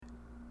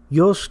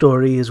Your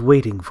story is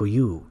waiting for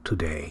you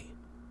today.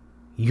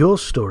 Your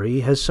story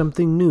has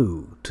something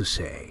new to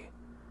say.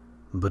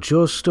 But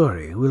your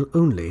story will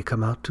only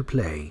come out to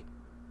play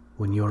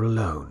when you're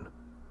alone.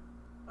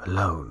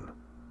 Alone.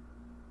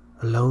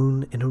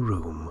 Alone in a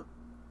room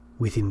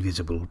with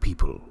invisible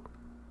people.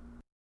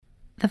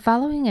 The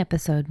following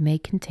episode may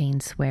contain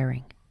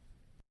swearing.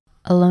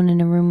 Alone in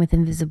a Room with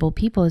Invisible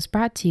People is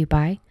brought to you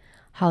by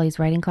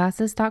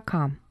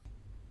hollyswritingclasses.com.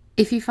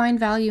 If you find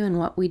value in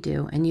what we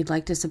do and you'd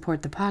like to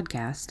support the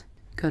podcast,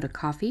 go to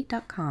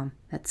ko-fi.com.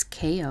 That's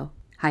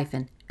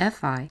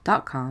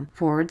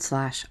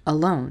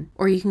ko-fi.com/alone,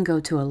 or you can go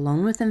to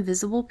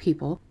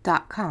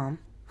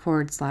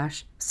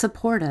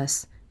alonewithinvisiblepeople.com/support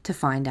us to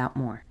find out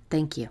more.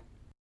 Thank you.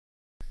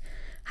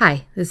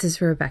 Hi, this is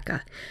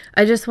Rebecca.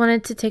 I just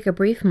wanted to take a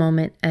brief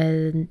moment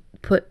and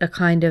put a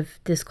kind of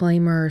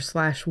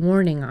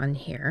disclaimer/warning on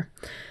here.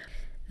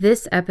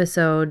 This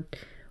episode,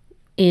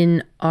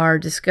 in our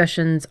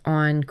discussions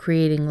on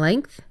creating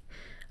length,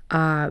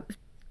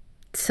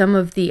 some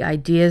of the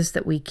ideas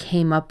that we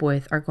came up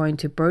with are going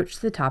to broach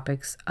the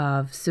topics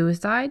of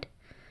suicide,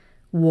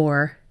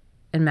 war,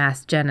 and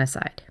mass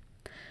genocide.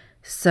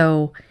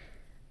 So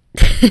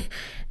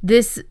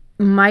this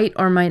might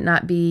or might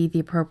not be the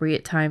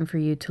appropriate time for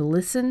you to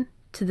listen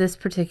to this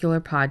particular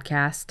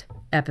podcast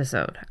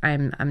episode.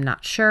 I'm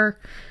not sure.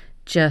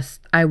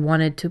 Just I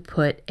wanted to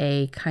put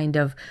a kind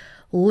of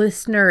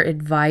listener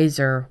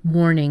advisor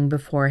warning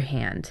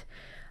beforehand.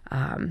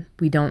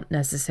 We don't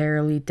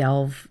necessarily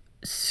delve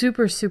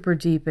super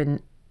deep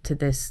into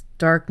this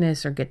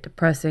darkness or get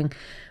depressing,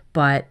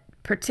 but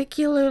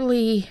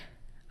particularly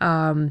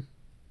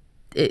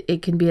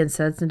it can be a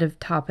sensitive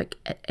topic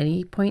at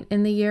any point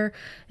in the year,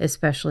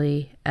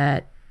 especially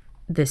at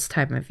this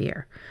time of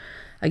year.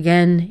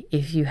 Again,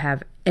 if you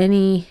have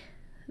any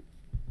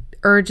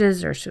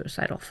urges or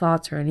suicidal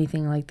thoughts or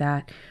anything like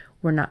that,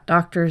 we're not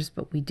doctors,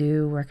 but we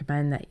do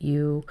recommend that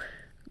you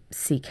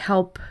seek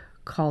help,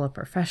 call a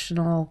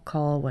professional,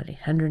 call a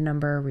 1-800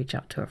 number, reach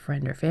out to a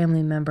friend or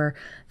family member,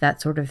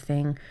 that sort of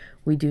thing.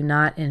 We do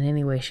not in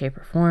any way, shape,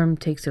 or form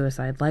take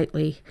suicide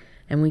lightly,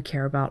 and we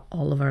care about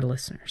all of our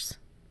listeners.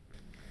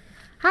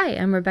 Hi,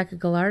 I'm Rebecca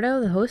Gallardo,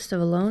 the host of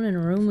Alone in a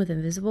Room with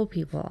Invisible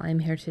People. I'm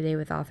here today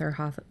with author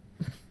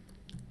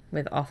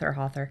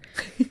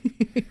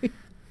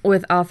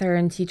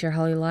and teacher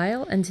Holly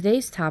Lyle, and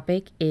today's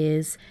topic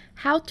is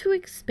how to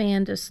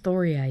expand a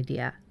story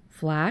idea,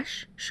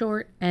 flash,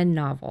 short, and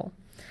novel.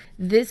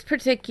 This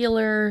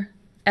particular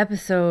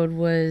episode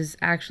was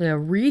actually a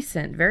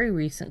very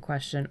recent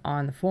question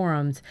on the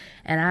forums,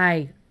 and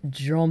I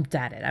jumped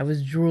at it. I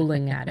was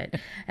drooling at it.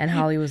 And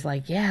Holly was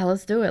like, yeah,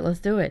 let's do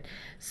it.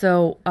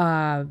 So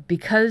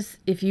because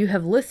if you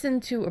have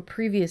listened to a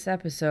previous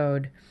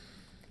episode,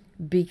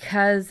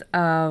 because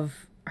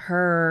of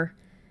her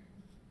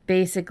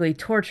basically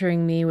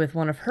torturing me with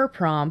one of her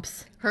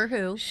prompts. Her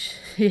who?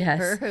 Yes.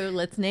 Her who?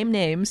 Let's name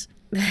names.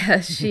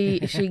 She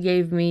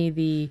gave me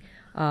the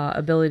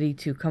ability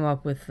to come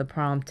up with the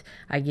prompt.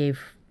 I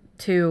gave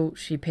 2.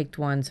 She picked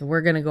 1. So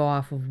we're going to go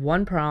off of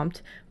 1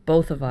 prompt,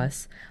 both of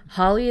us.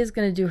 Holly is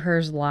going to do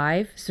hers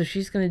live. So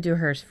she's going to do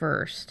hers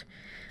first,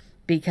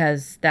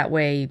 because that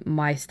way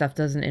my stuff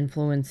doesn't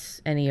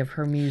influence any of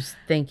her muse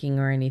thinking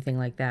or anything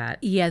like that.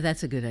 Yeah,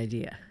 that's a good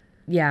idea.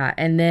 Yeah,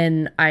 and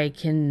then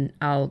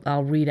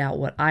I'll read out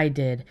what I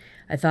did.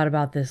 I thought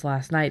about this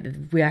last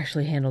night. We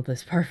actually handled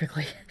this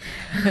perfectly.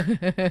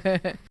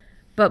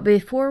 But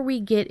before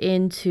we get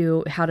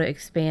into how to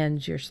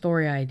expand your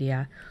story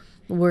idea,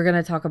 we're going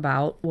to talk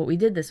about what we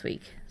did this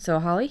week. So,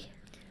 Holly?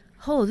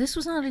 Oh, this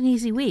was not an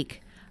easy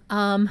week.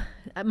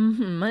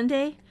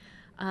 Monday,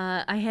 Dan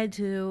and I had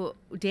to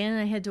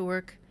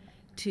work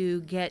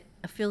to get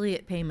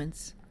affiliate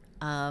payments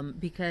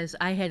because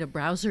I had a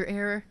browser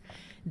error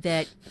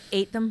that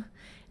ate them,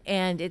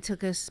 and it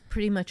took us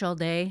pretty much all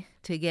day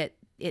to get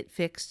it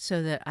fixed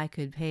so that I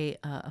could pay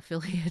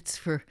affiliates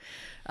for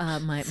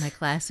my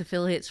class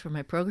affiliates for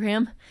my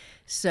program.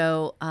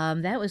 So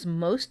that was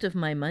most of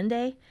my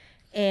Monday,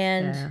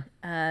 and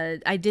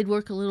I did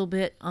work a little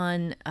bit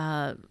on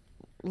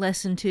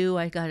lesson 2.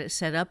 I got it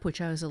set up, which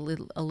I was a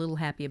little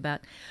happy about,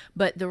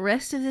 but the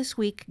rest of this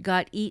week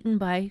got eaten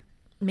by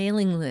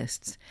mailing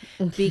lists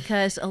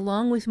because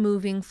along with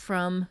moving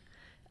from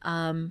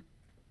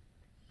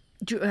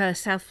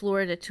South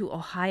Florida to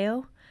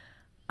Ohio,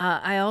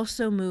 I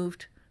also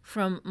moved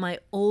from my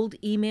old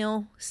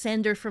email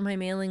sender for my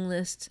mailing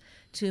lists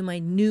to my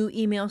new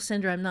email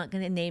sender. I'm not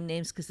going to name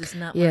names because it's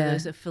not one of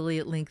those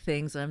affiliate link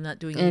things. I'm not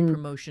doing any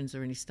promotions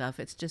or any stuff.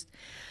 It's just...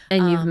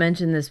 And you've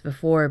mentioned this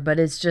before, but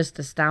it's just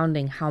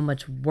astounding how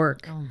much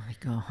work oh my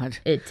God.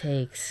 it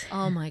takes.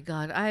 Oh my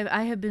God.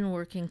 I have been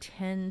working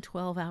 10,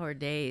 12-hour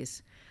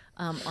days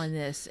on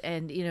this,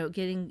 and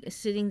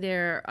sitting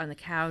there on the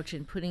couch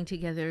and putting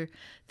together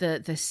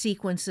the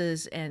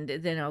sequences, and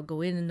then I'll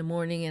go in the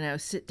morning and I'll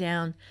sit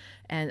down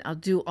and I'll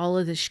do all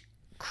of this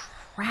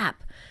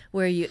crap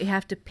where you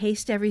have to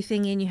paste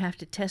everything in, you have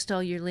to test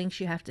all your links,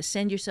 you have to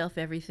send yourself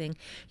everything,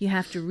 you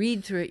have to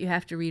read through it, you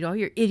have to read all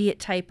your idiot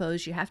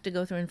typos, you have to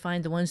go through and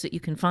find the ones that you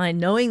can find,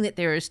 knowing that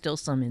there are still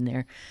some in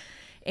there.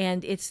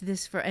 And it's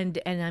this and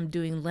I'm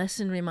doing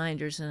lesson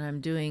reminders, and I'm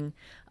doing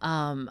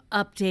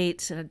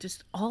updates, and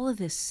just all of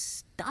this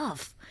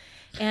stuff.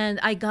 And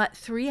I got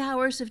 3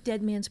 hours of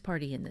Dead Man's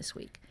Party in this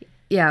week.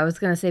 Yeah, I was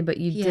gonna say, but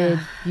you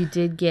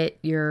did get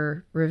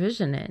your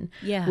revision in.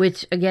 Yeah.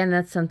 Which again,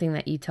 that's something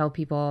that you tell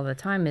people all the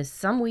time is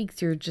some weeks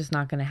you're just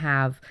not gonna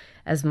have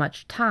as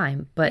much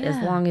time. But as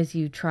long as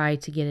you try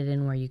to get it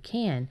in where you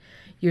can,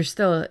 you're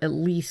still at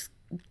least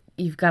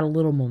you've got a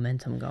little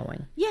momentum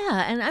going.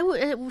 Yeah, and I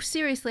would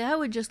seriously, I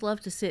would just love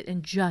to sit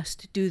and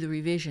just do the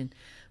revision,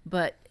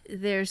 but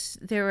there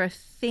are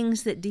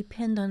things that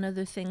depend on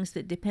other things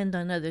that depend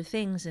on other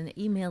things, and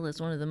email is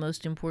one of the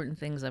most important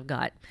things I've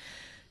got.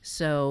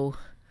 So,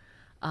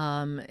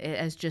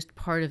 as just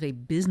part of a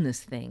business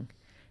thing.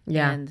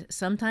 Yeah. And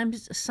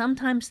sometimes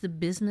the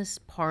business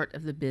part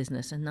of the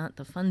business and not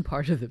the fun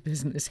part of the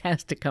business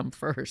has to come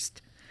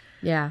first.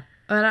 Yeah.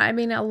 And I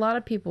mean, a lot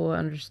of people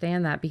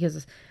understand that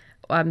because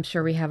I'm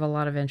sure we have a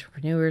lot of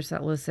entrepreneurs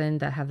that listen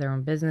that have their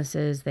own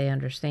businesses. They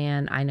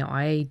understand. I know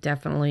I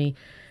definitely,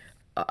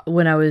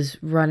 when I was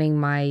running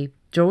my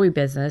jewelry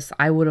business,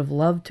 I would have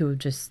loved to have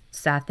just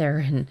sat there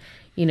and,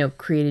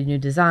 created new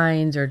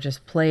designs or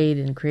just played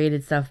and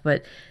created stuff.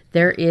 But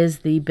there is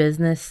the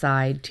business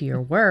side to your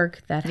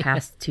work that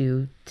has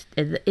to,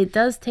 it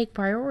does take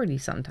priority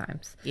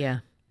sometimes. Yeah.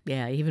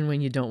 Yeah. Even when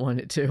you don't want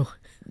it to.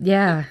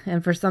 Yeah.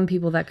 And for some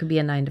people, that could be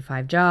a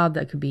 9-to-5 job.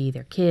 That could be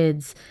their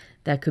kids.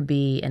 That could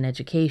be an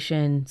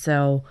education.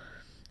 So,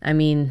 I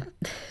mean,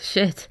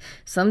 shit,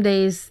 some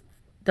days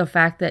the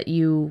fact that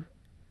you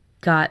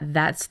got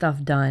that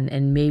stuff done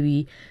and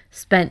maybe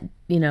spent,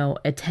 a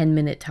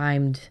 10-minute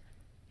timed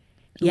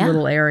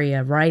little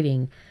area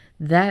writing,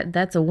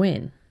 that's a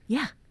win.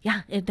 Yeah.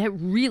 Yeah. That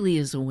really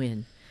is a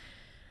win.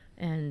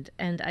 And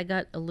I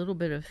got a little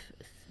bit of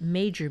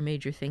major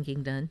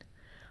thinking done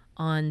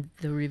on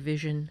the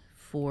revision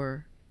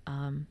for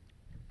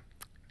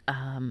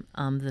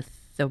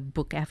the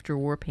book After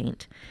War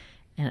Paint.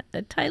 And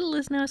the title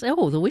is now,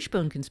 The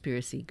Wishbone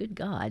Conspiracy. Good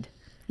God.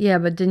 Yeah,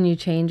 but didn't you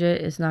change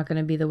it? It's not going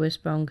to be the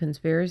Wishbone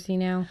Conspiracy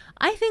now?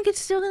 I think it's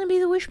still going to be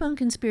the Wishbone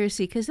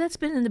Conspiracy because that's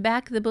been in the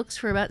back of the books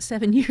for about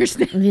 7 years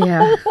now.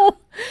 Yeah.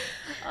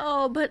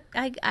 Oh, but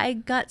I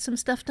got some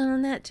stuff done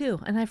on that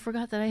too. And I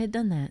forgot that I had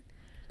done that.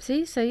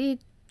 See, so you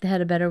had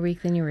a better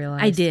week than you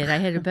realized. I did. I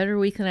had a better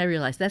week than I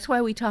realized. That's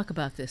why we talk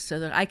about this, so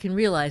that I can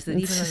realize that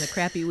even on the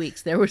crappy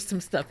weeks, there was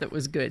some stuff that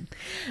was good.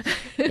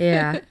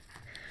 Yeah.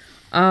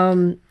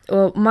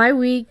 Well, my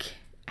week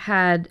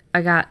I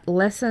got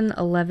lesson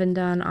 11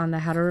 done on the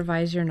How to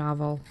Revise Your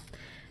Novel,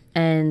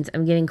 and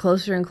I'm getting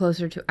closer and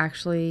closer to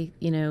actually,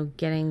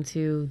 getting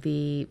to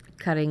the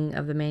cutting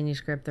of the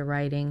manuscript, the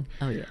writing.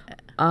 Oh, yeah.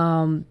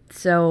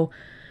 So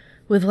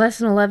with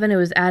lesson 11, it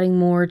was adding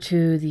more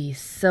to the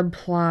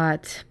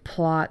subplot,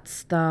 plot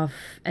stuff,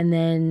 and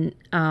then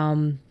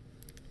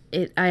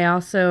I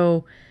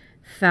also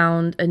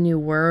found a new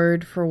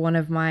word for one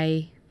of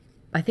my,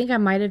 I think I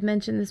might have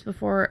mentioned this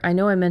before. I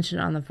know I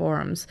mentioned it on the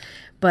forums,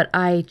 but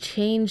I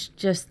changed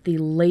just the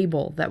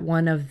label that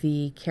one of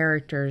the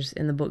characters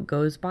in the book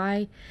goes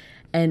by.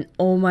 And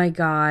oh my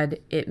God,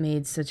 it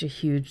made such a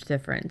huge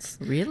difference.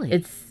 Really?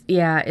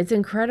 It's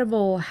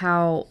incredible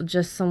how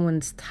just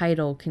someone's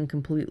title can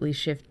completely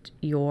shift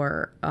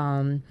your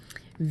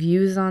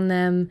views on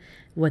them,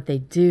 what they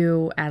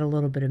do, add a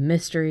little bit of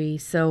mystery.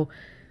 So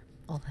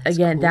that's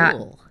again,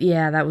 cool.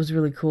 that was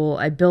really cool.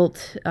 I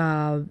built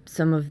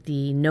some of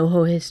the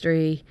NoHo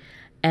history,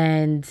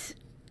 and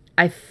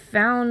I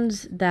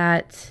found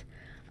that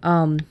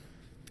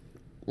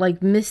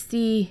like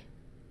Misty,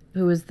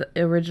 who was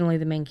originally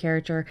the main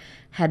character,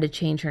 had to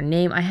change her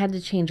name. I had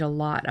to change a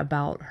lot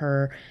about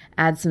her,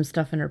 add some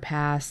stuff in her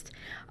past.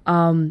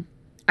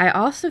 I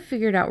also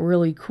figured out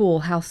really cool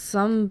how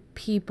some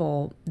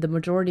people, the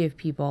majority of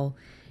people,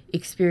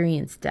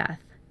 experience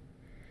death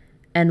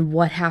and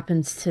what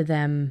happens to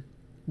them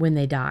when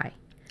they die.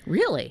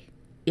 Really?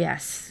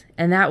 Yes.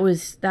 And that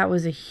was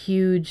a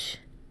huge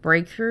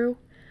breakthrough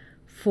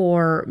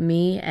for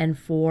me and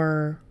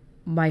for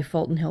my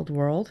Fulton Hills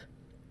world.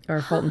 Or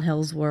Fulton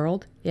Hills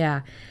world.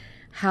 Yeah.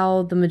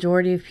 How the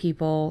majority of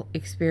people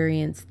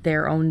experience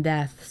their own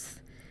deaths.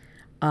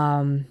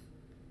 Fulton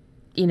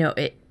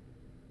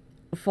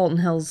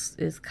Hills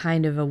is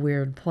kind of a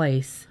weird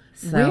place.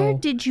 So. Where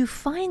did you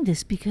find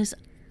this? Because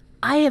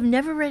I have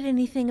never read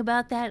anything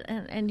about that.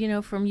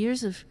 And from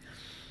years of,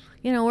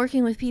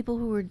 working with people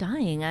who were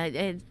dying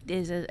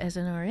as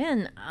an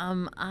RN,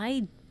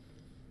 I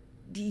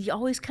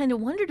always kind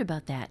of wondered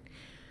about that.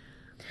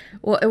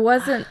 Well, it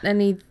wasn't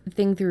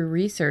anything through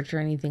research or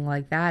anything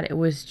like that. It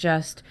was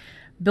just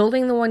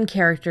building the one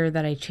character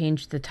that I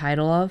changed the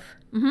title of.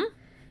 Mm-hmm.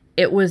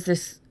 It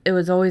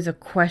was always a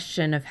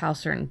question of how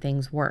certain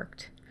things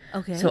worked.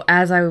 Okay. So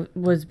as I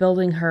was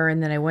building her,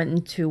 and then I went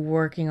into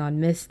working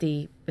on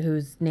Misty,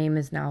 whose name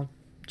is now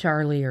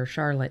Charlie or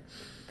Charlotte,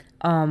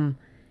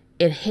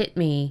 it hit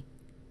me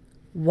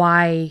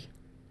why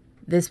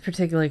this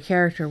particular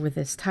character with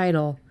this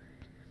title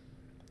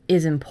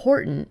is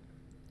important,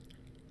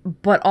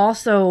 but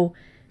also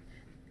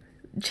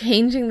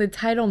changing the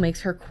title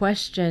makes her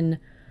question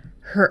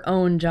her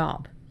own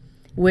job,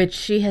 which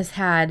she has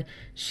had.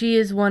 She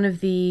is one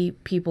of the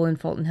people in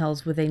Fulton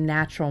Hills with a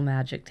natural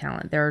magic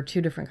talent. There are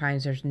two different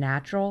kinds. There's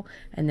natural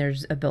and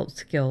there's a built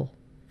skill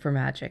for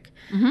magic.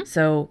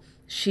 So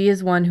she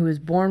is one who is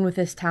born with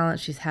this talent.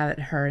 She's had it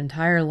her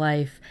entire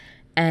life.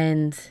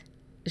 And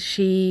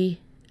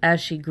she, as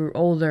she grew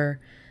older,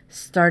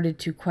 started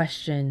to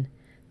question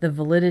the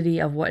validity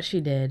of what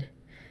she did.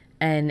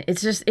 And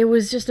it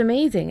was just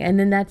amazing. And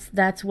then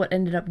that's what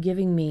ended up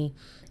giving me,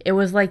 it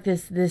was like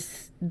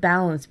this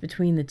balance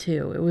between the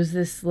two. It was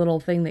this little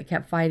thing that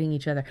kept fighting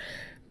each other,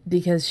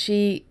 because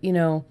she,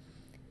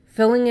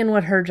 filling in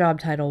what her job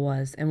title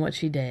was and what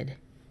she did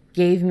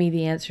gave me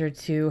the answer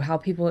to how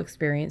people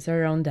experience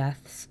their own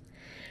deaths,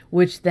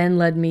 which then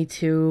led me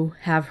to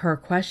have her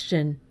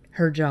question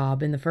her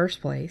job in the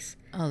first place.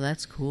 Oh,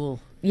 that's cool.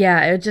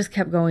 Yeah, it just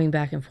kept going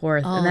back and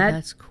forth. Oh, And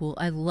that's cool.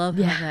 I love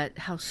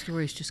how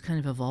stories just kind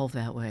of evolve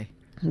that way.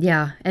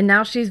 Yeah, and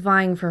now she's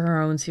vying for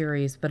her own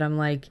series, but I'm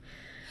like,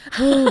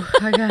 oh,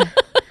 I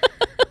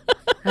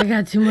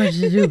got too much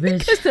to do, bitch.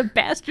 Because the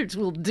bastards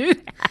will do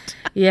that.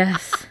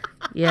 Yes.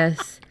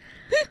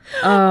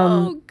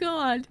 Oh,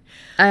 God.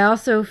 I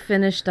also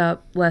finished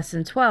up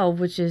Lesson 12,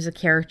 which is a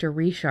character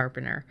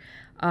resharpener.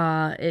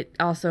 It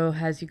also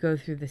has you go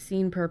through the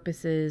scene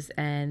purposes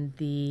and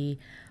the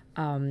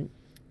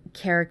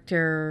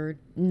character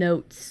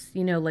notes,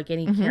 like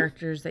any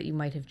characters that you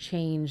might have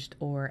changed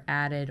or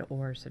added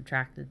or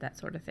subtracted, that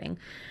sort of thing.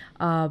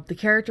 The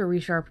character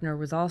resharpener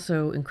was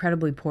also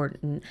incredibly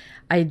important.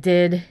 I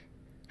did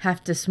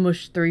have to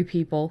smush 3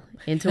 people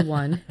into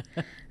one,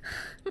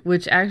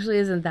 which actually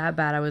isn't that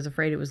bad. I was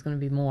afraid it was going to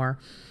be more.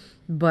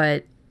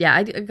 But yeah,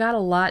 I got a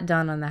lot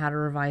done on the How to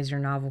Revise Your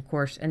Novel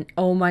course. And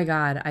oh my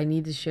God, I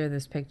need to share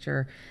this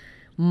picture.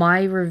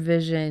 My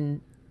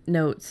revision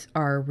notes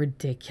are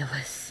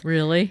ridiculous.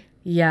 Really?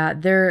 Yeah,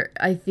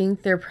 I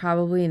think they're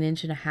probably 1.5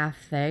 inches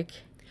thick,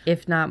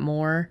 if not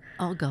more.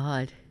 Oh,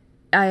 God.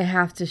 I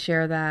have to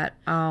share that.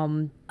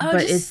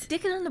 But just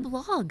stick it on the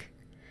blog.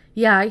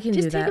 Yeah, I can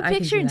do that. Just take a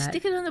picture and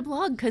stick it on the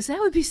blog, because that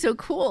would be so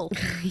cool.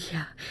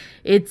 Yeah,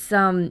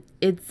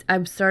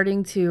 I'm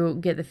starting to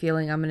get the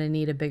feeling I'm going to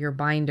need a bigger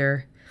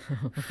binder,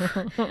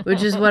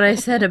 which is what I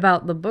said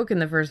about the book in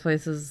the first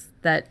place, is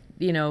that,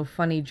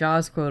 funny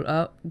Jaws quote,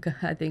 oh,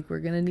 I think we're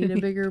going to need a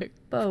bigger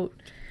boat.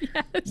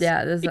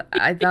 Yes. Yeah,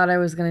 I thought I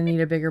was going to need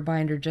a bigger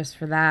binder just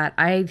for that.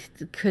 I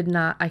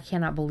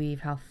cannot believe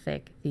how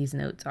thick these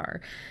notes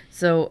are.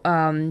 So,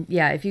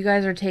 yeah, if you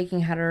guys are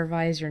taking How to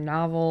Revise Your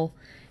Novel,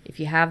 if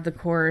you have the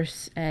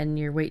course and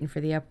you're waiting for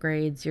the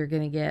upgrades, you're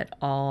going to get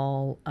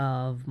all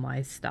of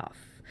my stuff.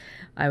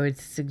 I would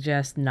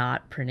suggest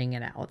not printing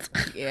it out.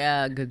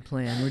 Yeah, good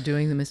plan. We're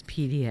doing them as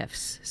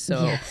PDFs.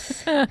 So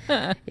Yes.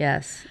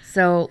 Yes.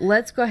 So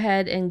let's go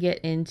ahead and get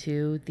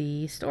into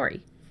the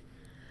story,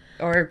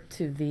 or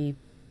to the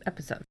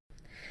episode.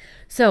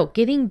 So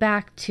getting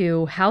back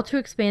to how to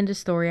expand a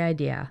story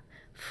idea,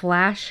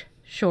 flash,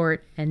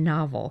 short, and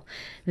novel.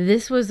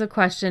 This was a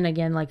question,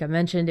 again, like I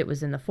mentioned, it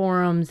was in the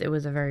forums. It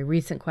was a very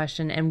recent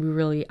question,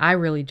 and I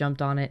really jumped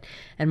on it.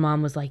 And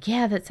Mom was like,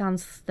 yeah, that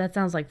sounds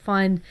like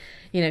fun.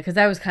 Because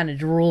I was kind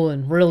of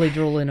really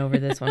drooling over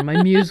this one.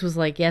 My muse was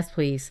like, yes,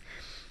 please.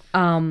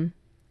 And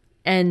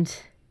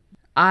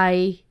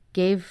I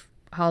gave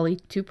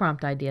Holly 2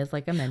 prompt ideas,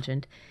 like I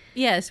mentioned.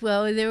 Yes,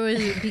 well, there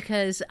was,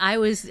 because I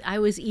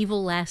was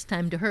evil last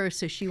time to her,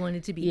 so she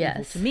wanted to be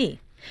evil to me.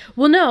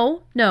 Well,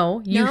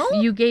 no.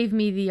 You gave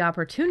me the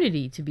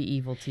opportunity to be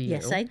evil to you.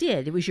 Yes, I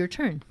did. It was your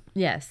turn.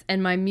 Yes,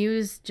 and my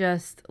muse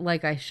just,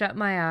 like, I shut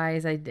my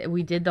eyes.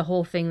 We did the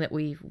whole thing that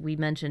we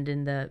mentioned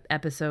in the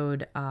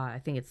episode,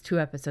 I think it's 2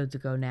 episodes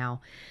ago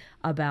now,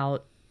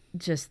 about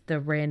just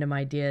the random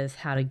ideas,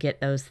 how to get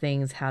those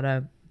things, how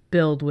to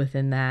build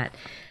within that.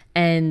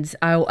 And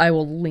I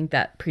will link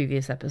that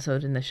previous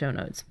episode in the show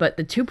notes. But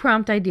the 2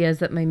 prompt ideas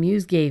that my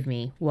muse gave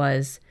me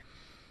was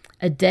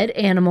a dead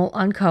animal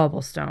on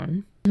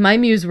cobblestone. My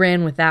muse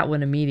ran with that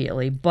one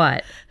immediately,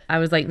 but I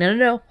was like,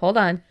 no, hold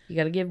on. You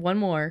got to give one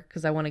more,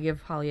 because I want to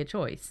give Holly a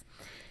choice.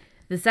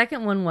 The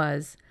second one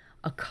was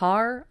a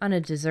car on a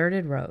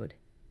deserted road,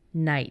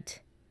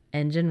 night,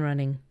 engine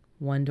running,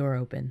 one door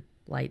open,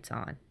 lights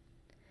on.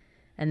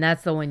 And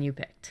that's the one you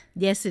picked.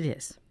 Yes, it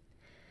is.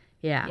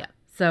 Yeah.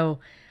 So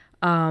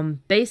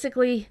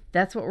basically,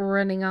 that's what we're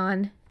running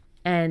on.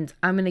 And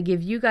I'm going to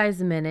give you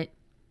guys a minute,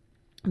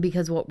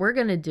 because what we're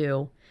going to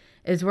do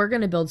is we're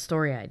going to build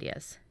story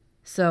ideas.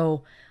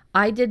 So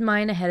I did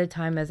mine ahead of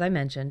time, as I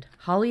mentioned.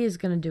 Holly is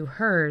going to do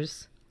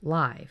hers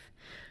live.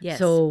 Yes.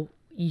 So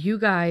you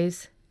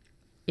guys,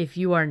 if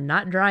you are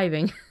not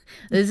driving,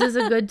 this is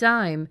a good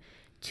time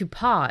to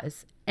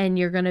pause, and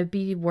you're going to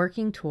be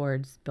working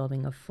towards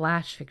building a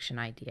flash fiction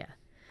idea.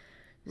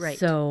 Right.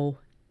 So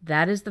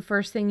that is the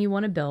first thing you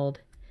want to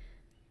build.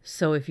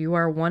 So if you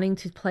are wanting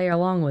to play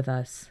along with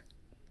us,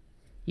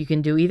 You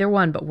can do either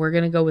one, but we're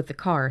going to go with the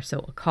car.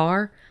 So a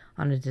car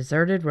on a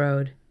deserted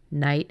road,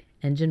 night,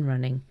 engine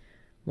running,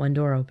 one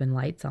door open,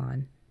 lights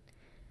on.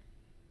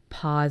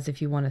 Pause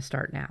if you want to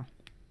start now.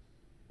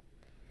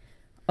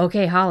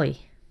 Okay,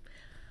 Holly,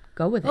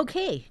 go with it.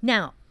 Okay,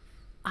 now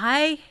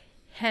I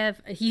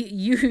have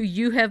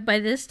you have by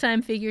this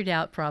time figured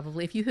out,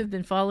 probably if you have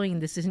been following,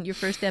 this isn't your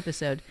first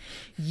episode,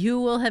 you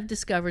will have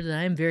discovered that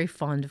I am very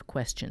fond of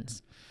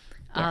questions.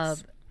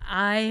 Yes.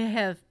 I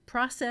have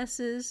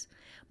processes.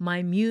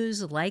 My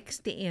muse likes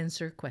to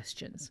answer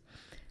questions.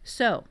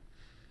 So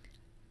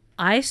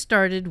I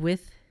started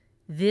with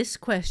this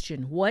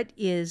question: what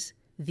is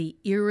the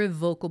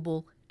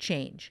irrevocable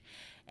change?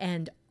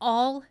 And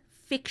all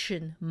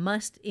fiction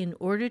must, in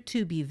order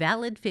to be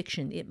valid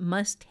fiction, it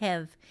must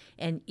have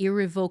an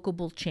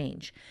irrevocable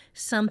change.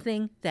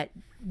 Something that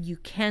you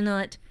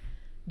cannot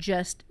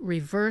just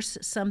reverse,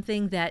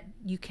 something that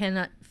you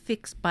cannot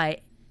fix by,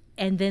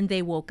 and then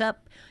they woke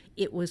up,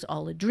 it was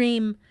all a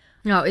dream.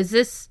 Now, is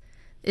this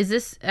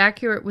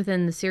accurate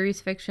within the series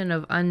fiction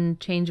of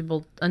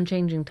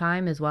unchanging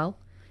time as well?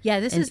 Yeah,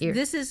 this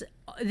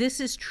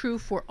is true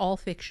for all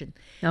fiction.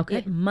 Okay.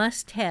 It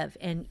must have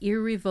an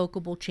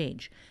irrevocable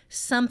change,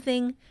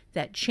 something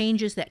that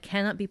changes that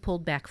cannot be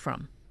pulled back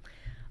from.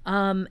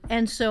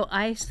 And so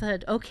I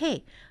said,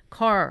 okay,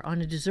 car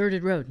on a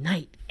deserted road,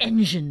 night,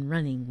 engine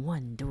running,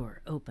 one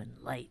door open,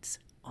 lights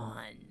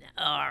on.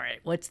 All right,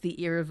 what's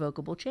the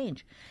irrevocable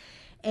change?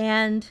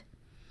 And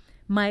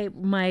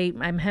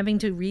I'm having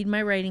to read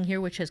my writing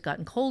here, which has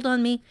gotten cold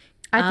on me.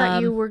 I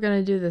thought you were going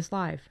to do this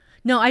live.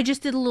 No, I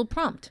just did a little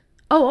prompt.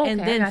 Oh, okay. And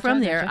then from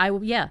there,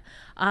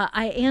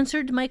 I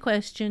answered my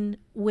question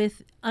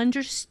with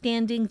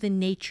understanding the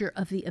nature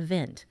of the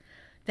event.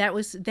 That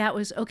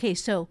was okay.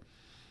 So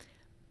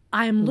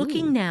I'm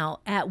looking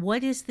now at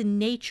what is the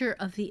nature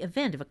of the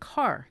event of a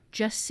car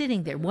just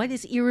sitting there. What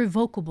is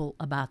irrevocable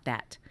about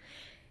that?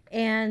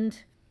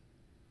 And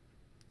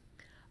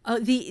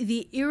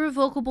the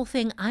irrevocable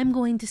thing I'm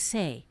going to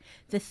say,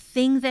 the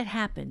thing that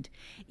happened,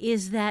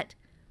 is that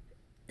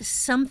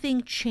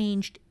something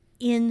changed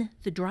in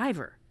the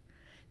driver.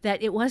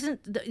 That it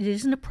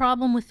isn't a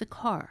problem with the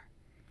car.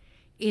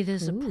 It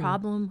is a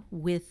problem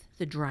with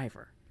the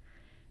driver.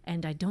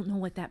 And I don't know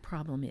what that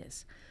problem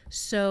is.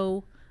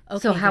 So, okay.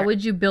 So how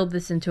would you build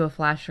this into a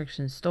flash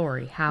fiction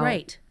story? How?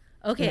 Right.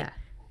 Okay. Yeah.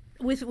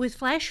 With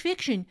flash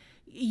fiction,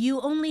 you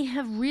only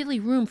have really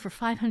room for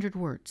 500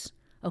 words.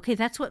 Okay,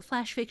 that's what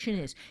flash fiction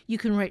is. You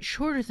can write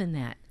shorter than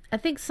that. I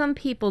think some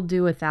people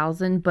do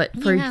 1,000, but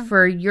Yeah.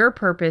 for your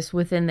purpose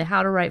within the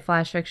how to write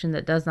flash fiction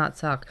that does not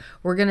suck,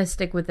 we're going to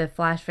stick with the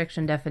flash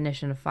fiction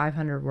definition of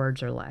 500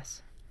 words or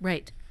less.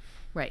 Right.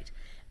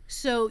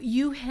 So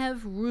you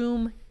have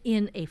room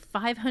in a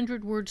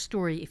 500-word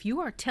story. If you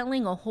are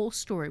telling a whole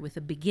story with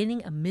a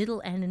beginning, a middle,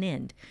 and an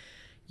end,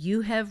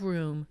 you have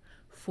room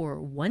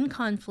for one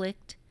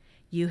conflict.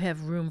 You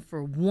have room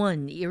for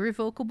one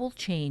irrevocable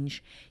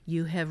change.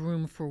 You have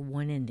room for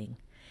one ending.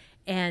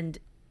 And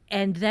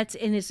it's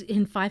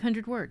in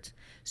 500 words.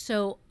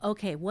 So,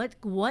 okay,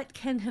 what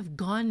can have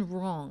gone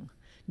wrong?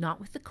 Not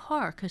with the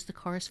car, because the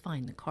car is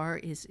fine. The car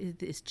is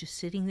just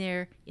sitting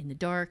there in the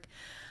dark.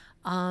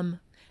 And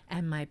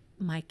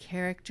my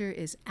character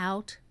is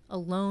out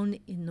alone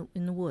in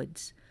the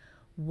woods.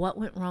 What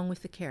went wrong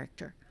with the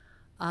character?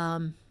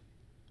 And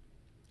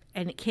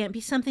it can't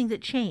be something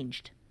that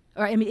changed.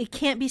 Or it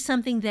can't be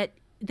something that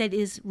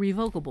is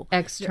revocable.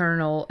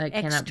 External, it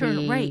cannot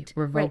be right,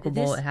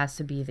 revocable. It has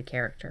to be the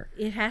character.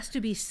 It has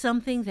to be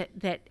something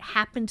that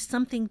happened,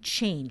 something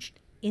changed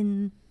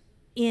in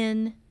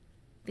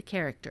the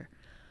character.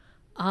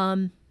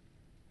 I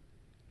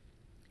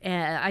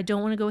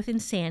don't want to go with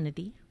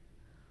insanity.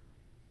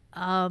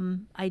 But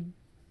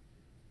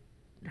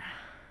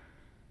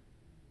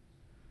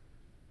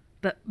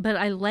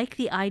I like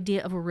the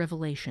idea of a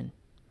revelation.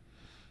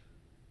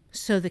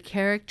 So the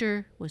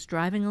character was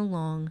driving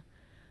along.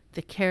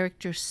 The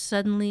character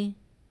suddenly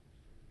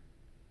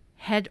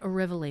had a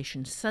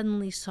revelation,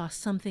 suddenly saw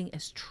something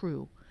as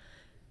true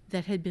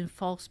that had been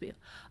false.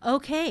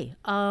 Okay.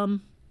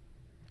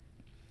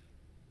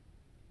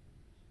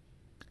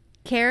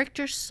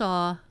 Character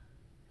saw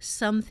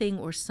something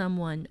or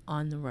someone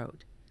on the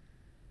road.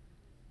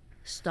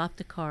 Stopped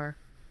the car,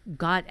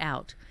 got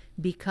out,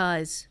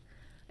 because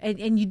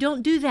and you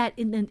don't do that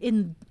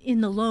in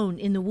alone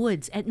in the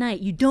woods at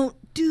night. You don't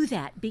do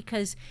that,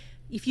 because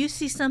if you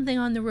see something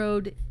on the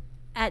road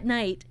at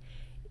night,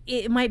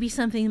 it might be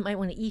something that might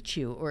want to eat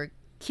you or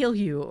kill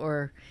you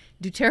or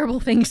do terrible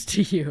things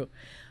to you.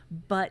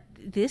 But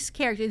this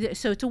character,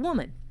 so it's a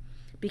woman,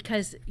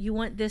 because you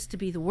want this to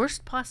be the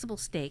worst possible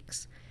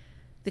stakes,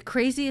 the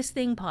craziest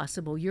thing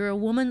possible. You're a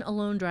woman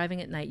alone driving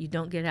at night. You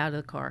don't get out of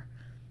the car.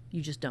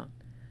 You just don't.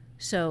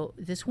 So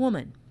this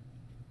woman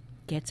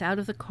gets out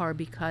of the car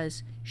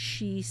because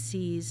she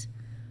sees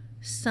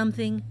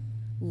something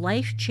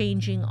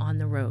life-changing on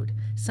the road,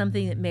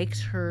 something that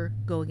makes her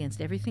go against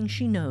everything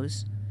she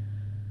knows.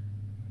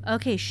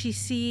 Okay, she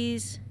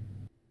sees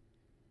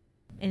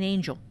an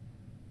angel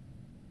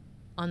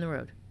on the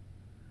road.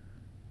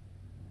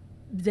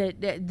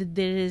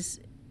 it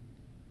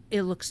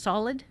looks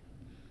solid,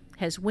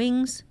 has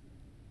wings,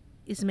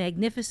 is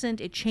magnificent.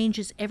 It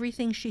changes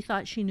everything she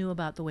thought she knew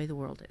about the way the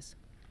world is.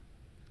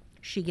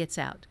 She gets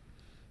out.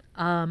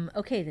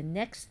 Okay, the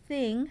next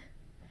thing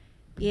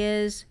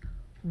is,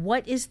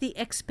 what is the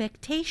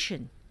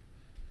expectation?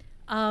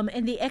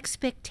 And the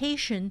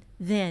expectation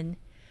then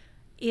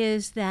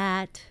is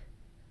that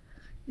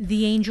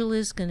the angel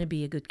is going to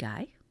be a good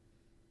guy.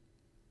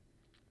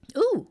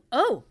 Ooh,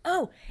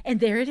 oh, and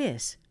there it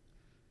is.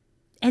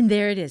 And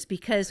there it is,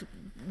 because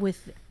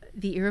with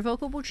the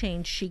irrevocable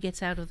change, she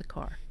gets out of the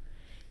car.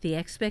 The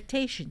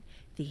expectation,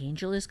 the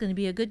angel is going to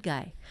be a good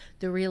guy.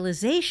 The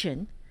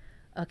realization,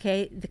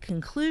 okay, the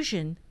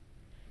conclusion,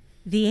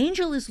 the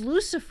angel is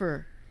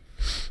Lucifer,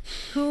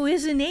 who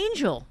is an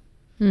angel,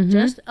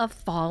 just a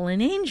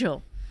fallen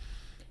angel,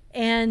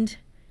 and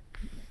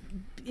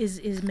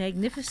is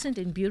magnificent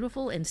and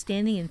beautiful and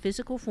standing in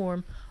physical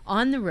form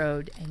on the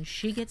road. And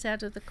she gets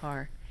out of the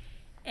car,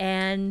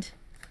 and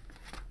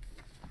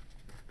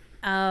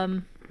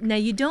now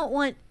you don't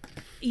want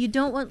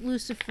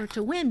Lucifer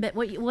to win, but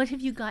what have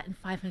you got in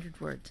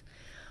 500 words?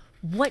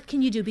 What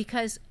can you do?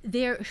 Because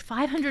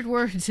 500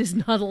 words is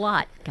not a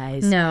lot,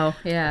 guys. No,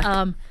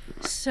 yeah.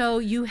 So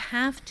you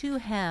have to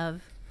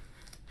have.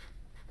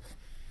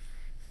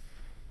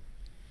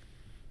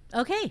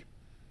 Okay.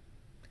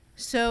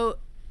 So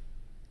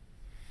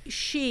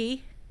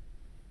she.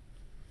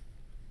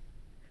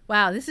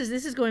 Wow, this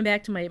is going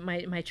back to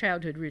my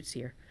childhood roots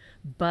here,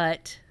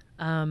 but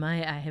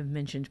I have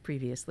mentioned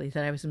previously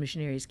that I was a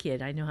missionary's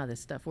kid. I know how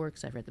this stuff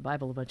works. I've read the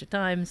Bible a bunch of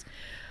times.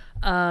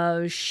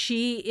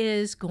 She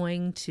is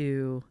going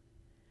to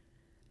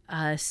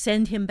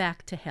send him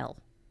back to hell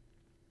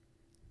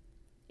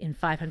in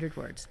 500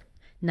 words.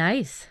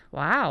 Nice.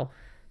 Wow.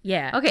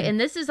 Yeah. Okay, and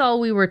this is all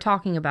we were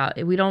talking about.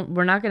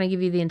 We're not going to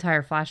give you the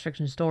entire flash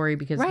fiction story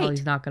because Right.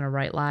 Holly's not going to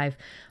write live.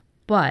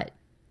 But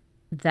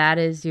that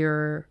is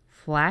your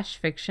flash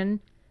fiction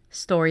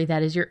story.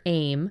 That is your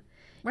aim.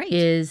 Right.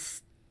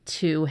 Is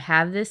to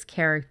have this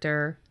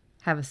character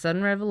have a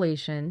sudden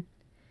revelation,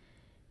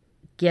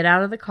 get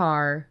out of the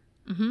car,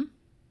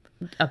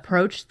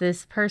 approach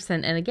this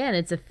person, and again,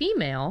 it's a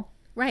female.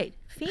 Right,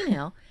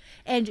 female,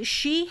 and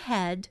she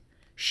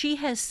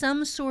has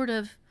some sort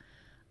of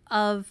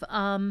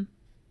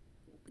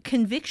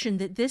conviction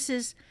that this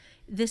is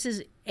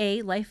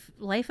a life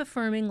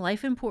affirming,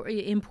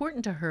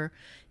 important to her.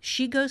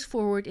 She goes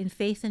forward in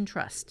faith and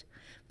trust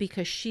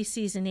because she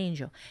sees an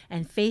angel,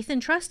 and faith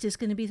and trust is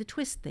going to be the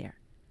twist there.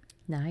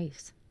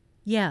 Nice.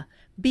 Yeah,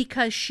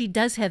 because she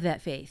does have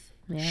that faith.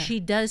 Yeah. She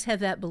does have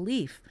that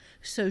belief.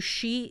 So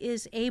she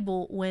is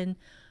able, when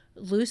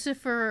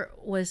Lucifer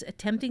was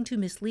attempting to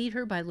mislead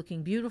her by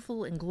looking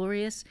beautiful and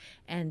glorious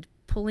and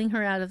pulling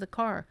her out of the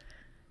car,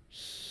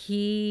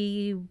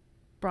 he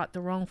brought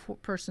the wrong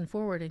person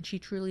forward, and she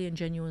truly and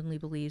genuinely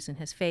believes and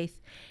has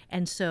faith,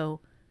 and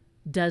so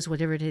does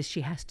whatever it is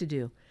she has to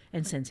do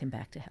and sends him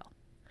back to hell.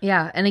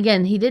 Yeah, and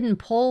again, he didn't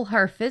pull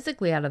her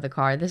physically out of the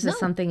car. This No. is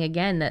something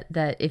again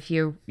that if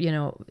you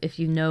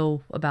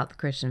know about the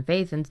Christian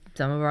faith, and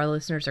some of our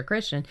listeners are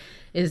Christian,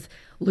 is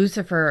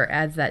Lucifer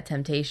adds that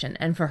temptation,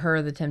 and for her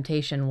the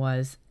temptation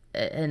was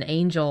an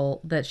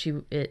angel that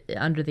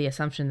under the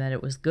assumption that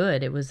it was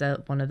good. It was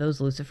one of those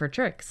Lucifer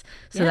tricks.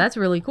 So Yeah. that's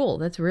really cool.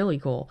 That's really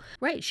cool.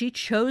 Right, she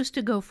chose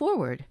to go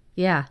forward,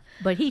 Yeah.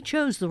 but he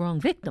chose the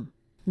wrong victim.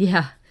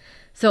 Yeah.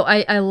 So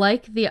I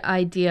like the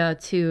idea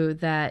too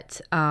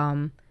that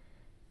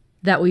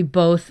that we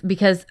both,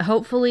 because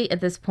hopefully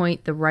at this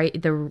point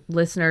the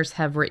listeners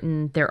have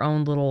written their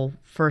own little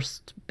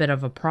first bit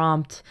of a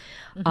prompt.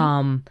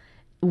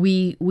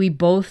 We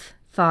both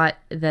thought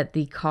that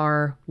the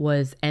car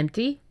was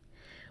empty.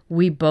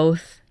 We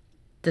both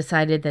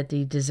decided that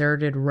the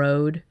deserted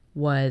road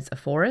was a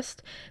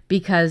forest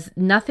because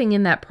nothing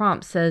in that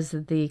prompt says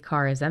that the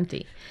car is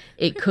empty.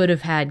 It could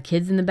have had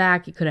kids in the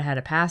back. It could have had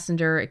a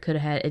passenger.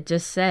 It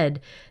just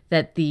said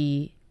that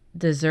it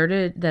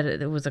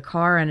was a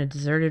car on a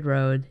deserted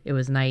road. It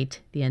was night.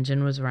 The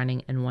engine was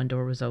running and one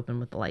door was open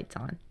with the lights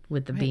on,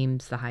 with the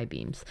beams, the high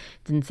beams.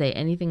 Didn't say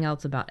anything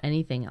else about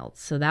anything else.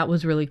 So that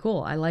was really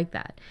cool. I like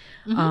that.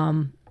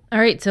 All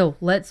right, so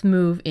let's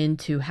move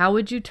into how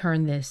would you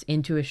turn this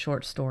into a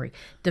short story?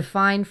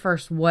 Define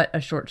first what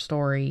a short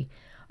story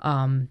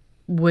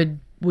would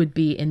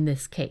be in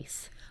this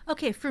case.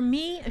 Okay, for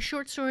me, a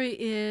short story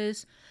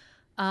is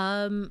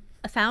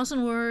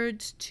 1,000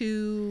 words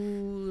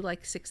to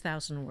like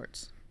 6,000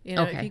 words. You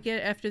know, Okay. if you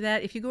get after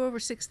that, if you go over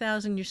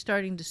 6,000, you're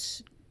starting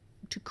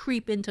to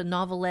creep into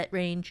novelette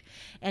range,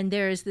 and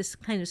there is this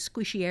kind of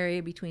squishy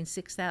area between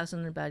 6,000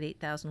 and about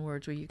 8,000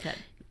 words where you cut.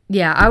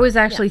 Yeah, I was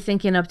actually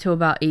thinking up to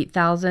about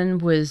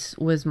 8,000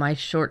 was my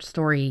short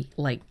story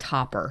like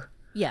topper.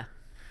 Yeah.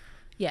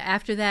 Yeah,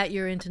 after that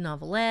you're into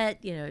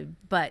novelette, you know,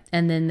 but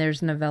And then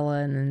there's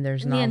novella and then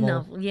there's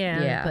novel.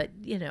 yeah, but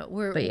you know,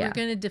 we're yeah.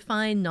 going to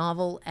define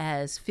novel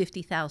as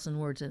 50,000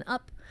 words and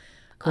up.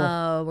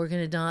 Cool. We're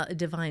going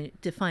to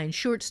define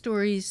short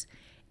stories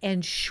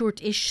and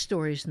short-ish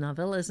stories,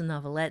 novellas and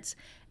novelettes,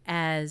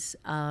 as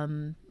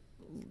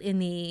in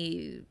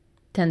the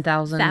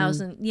 10,000.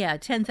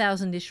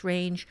 10,000-ish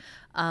range,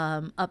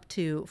 up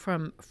to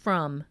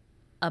from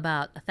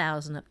about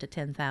 1,000 up to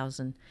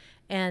 10,000,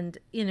 and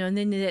and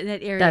then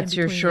that area. That's in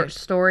your between short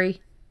there's-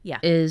 story. Yeah.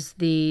 Is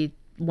the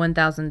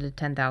 1,000 to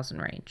 10,000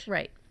 range.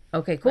 Right.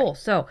 Okay, cool.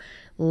 So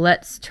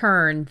let's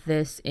turn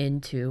this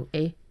into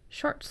a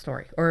short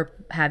story, or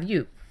have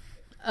you?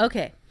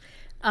 Okay.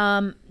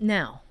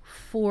 Now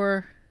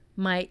for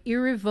my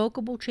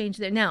irrevocable change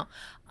there. Now,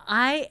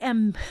 I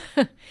am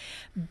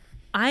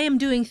I am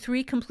doing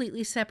 3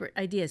 completely separate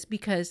ideas,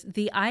 because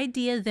the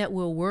idea that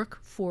will work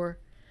for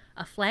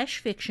a flash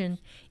fiction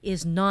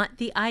is not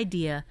the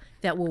idea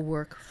that will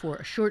work for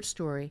a short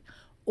story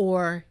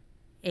or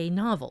a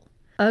novel.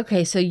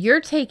 Okay, so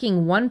you're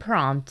taking one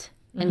prompt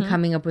and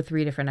coming up with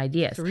 3 different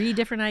ideas. 3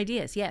 different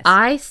ideas, yes.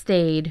 I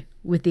stayed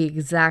with the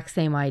exact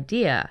same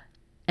idea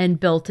and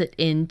built it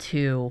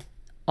into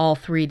all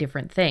 3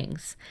 different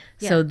things.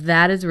 So Yeah.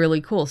 that is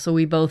really cool. So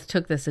we both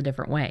took this a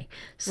different way.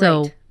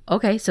 So, Right.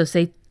 okay, so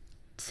say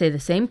the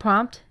same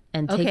prompt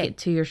and take Okay. it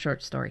to your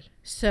short story.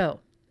 So,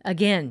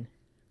 again,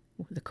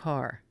 the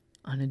car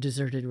on a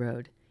deserted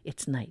road.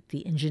 It's night. The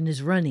engine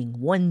is running.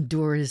 One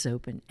door is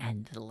open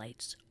and the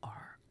lights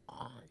are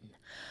on.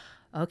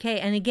 Okay,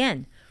 and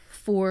again,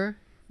 for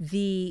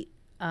the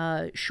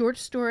short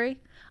story,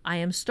 I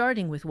am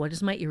starting with what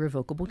is my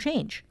irrevocable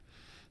change,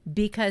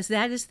 because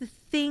that is the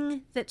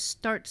thing that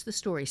starts the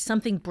story.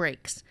 Something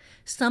breaks,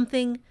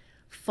 something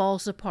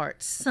falls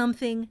apart,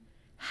 something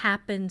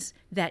happens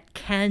that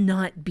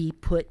cannot be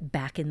put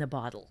back in the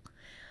bottle.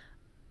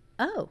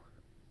 Oh,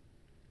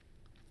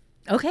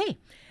 okay.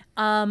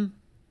 And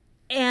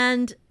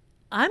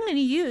I'm going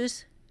to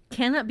use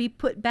cannot be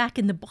put back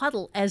in the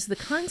bottle as the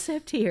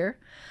concept here,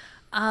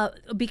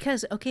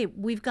 because okay,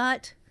 we've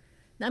got.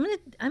 I'm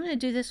gonna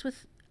do this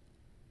with.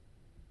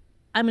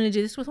 I'm gonna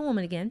do this with a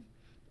woman again,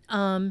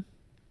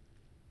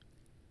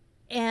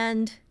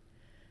 and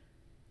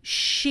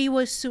she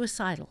was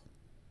suicidal.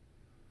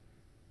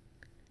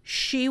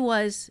 She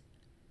was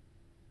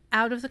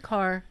out of the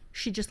car.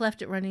 She just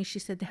left it running. She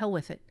said, "The hell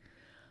with it.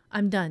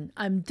 I'm done.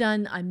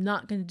 I'm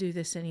not going to do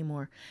this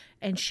anymore."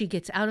 And she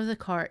gets out of the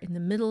car in the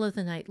middle of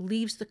the night,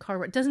 leaves the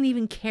car, doesn't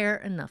even care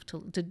enough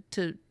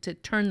to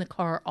turn the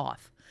car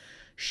off.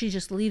 She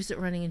just leaves it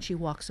running and she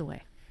walks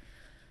away.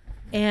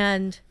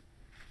 And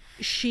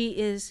she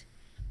is,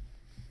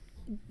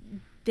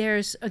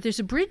 there's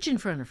a bridge in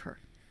front of her.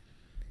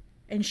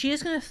 And she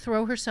is going to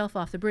throw herself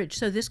off the bridge.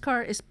 So this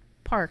car is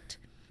parked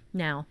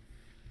now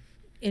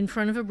in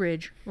front of a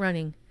bridge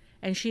running.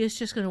 And she is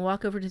just going to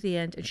walk over to the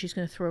end and she's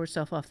going to throw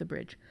herself off the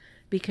bridge,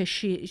 because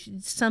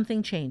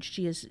something changed.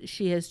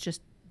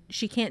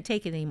 She can't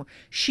take it anymore.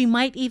 She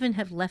might even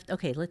have left.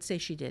 Okay, let's say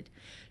she did.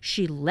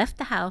 She left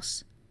the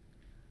house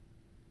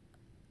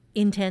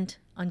intent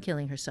on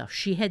killing herself.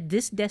 She had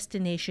this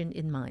destination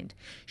in mind.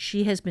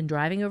 She has been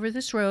driving over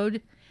this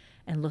road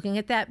and looking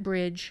at that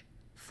bridge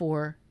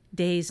for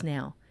days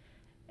now.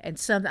 And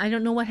I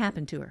don't know what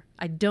happened to her.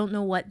 I don't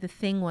know what the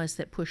thing was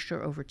that pushed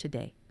her over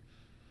today.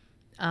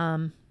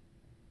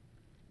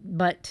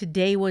 But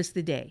today was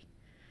the day.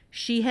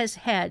 She has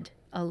had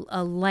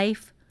a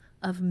life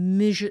of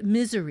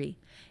misery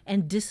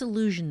and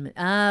disillusionment.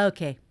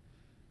 Okay.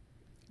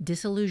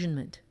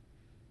 Disillusionment.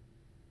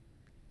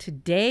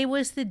 Today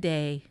was the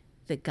day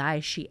the guy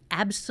she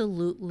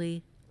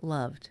absolutely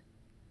loved.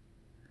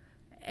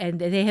 And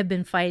they have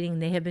been fighting.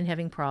 They have been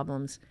having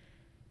problems.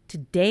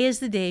 Today is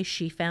the day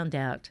she found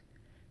out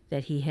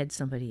that he had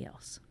somebody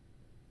else.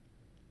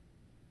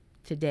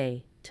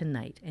 Today,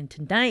 tonight. And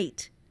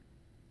tonight,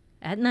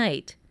 at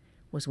night,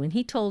 was when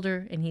he told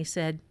her and he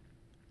said,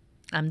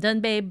 "I'm done,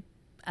 babe.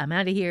 I'm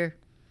out of here.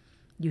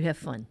 You have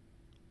fun."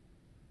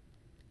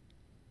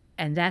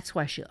 And that's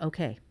why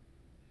okay.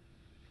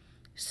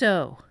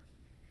 So,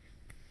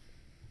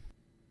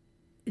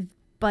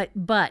 but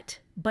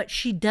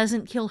she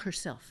doesn't kill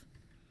herself,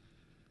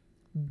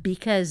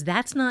 because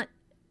that's not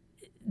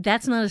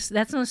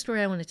a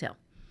story I want to tell.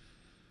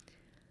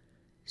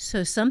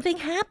 So something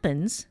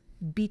happens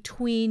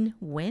between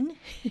when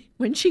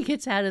she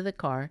gets out of the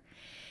car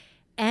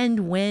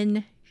and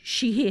when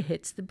she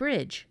hits the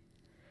bridge.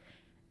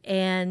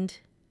 And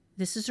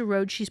this is a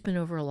road she's been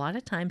over a lot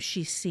of times.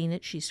 She's seen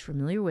it. She's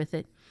familiar with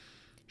it.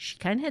 She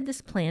kind of had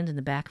this planned in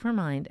the back of her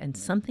mind, and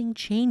something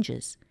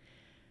changes,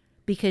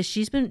 because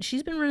she's been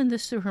running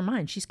this through her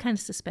mind. She's kind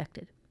of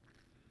suspected.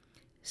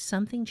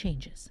 Something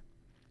changes.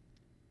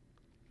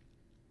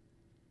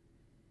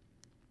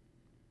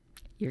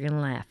 You're going to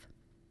laugh.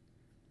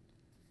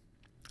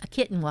 A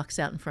kitten walks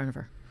out in front of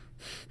her.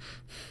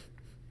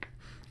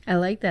 I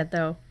like that,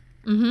 though.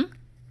 Mm-hmm.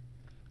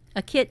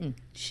 A kitten.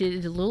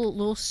 She's a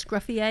little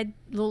scruffy-eyed,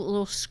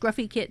 little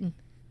scruffy kitten.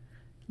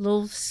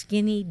 Little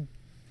skinny,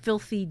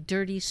 filthy,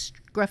 dirty,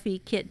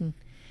 scruffy kitten.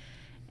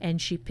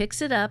 And she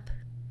picks it up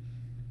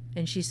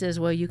and she says,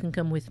 "Well, you can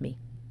come with me."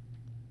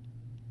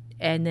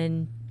 And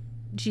then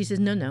she says,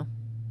 No,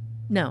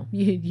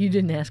 you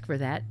didn't ask for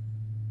that.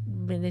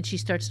 And then she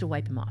starts to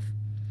wipe him off.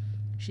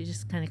 She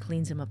just kind of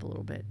cleans him up a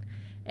little bit.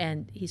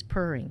 and he's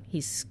purring.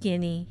 He's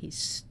skinny, he's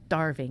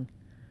starving,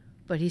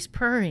 but he's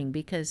purring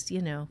because,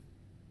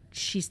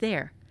 she's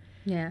there.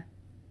 Yeah.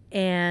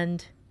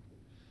 And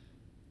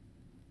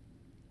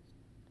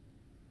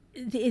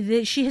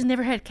she has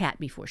never had a cat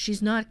before.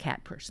 She's not a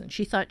cat person.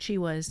 She thought she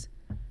was,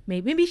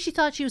 maybe she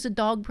thought she was a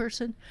dog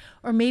person,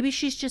 or maybe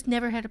she's just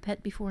never had a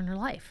pet before in her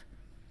life.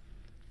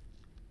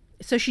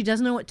 So she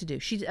doesn't know what to do.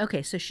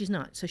 So she's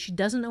not. So she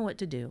doesn't know what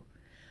to do.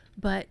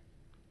 But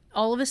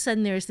all of a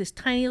sudden there's this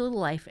tiny little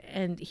life,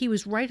 and he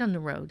was right on the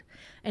road,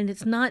 and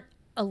it's not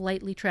a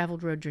lightly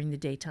traveled road during the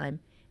daytime.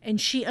 And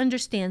she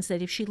understands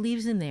that if she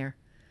leaves him there,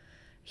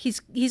 he's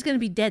going to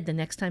be dead the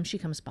next time she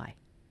comes by.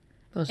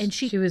 Well, And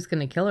she was going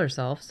to kill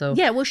herself, so...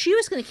 Yeah, well, she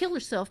was going to kill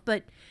herself,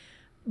 but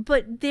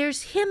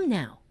there's him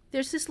now.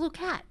 There's this little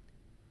cat.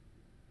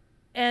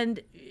 And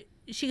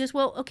she goes,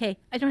 well, okay,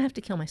 I don't have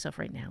to kill myself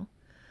right now.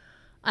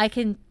 I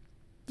can,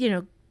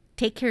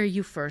 take care of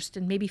you first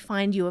and maybe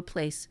find you a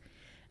place,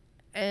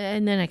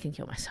 and then I can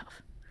kill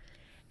myself.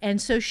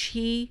 And so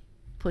she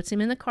puts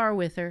him in the car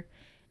with her,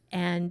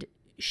 and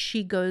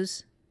she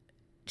goes,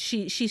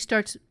 she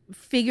starts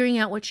figuring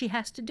out what she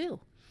has to do.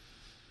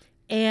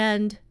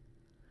 And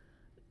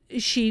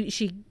it's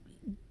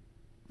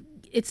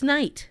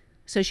night,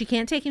 so she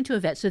can't take him to a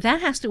vet. So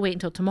that has to wait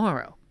until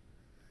tomorrow,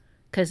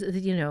 because,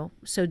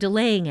 so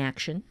delaying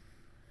action.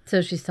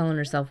 So she's telling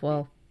herself,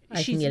 well,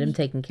 I can get him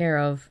taken care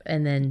of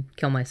and then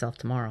kill myself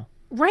tomorrow.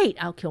 Right,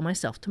 I'll kill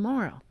myself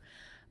tomorrow.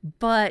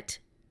 But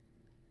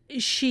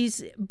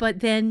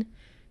then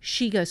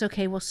she goes,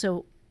 okay, well,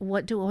 so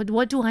what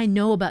do I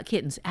know about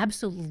kittens?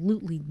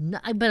 Absolutely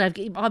not. But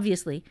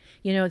obviously,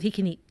 he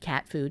can eat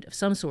cat food of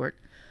some sort.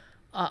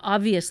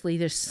 Obviously,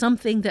 there's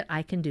something that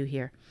I can do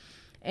here.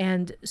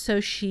 And so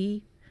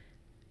she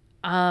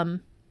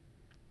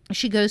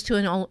goes to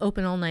an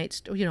open all night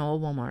store, a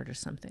Walmart or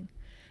something.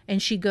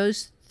 And she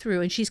goes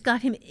through, and she's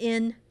got him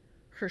in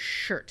her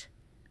shirt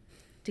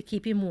to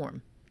keep him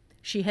warm.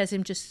 She has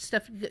him just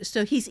stuffed,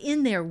 so he's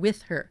in there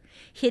with her,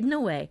 hidden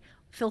away,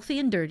 filthy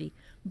and dirty,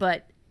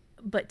 but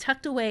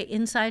tucked away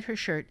inside her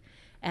shirt,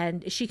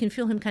 and she can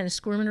feel him kind of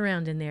squirming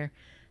around in there,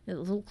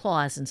 little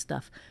claws and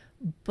stuff.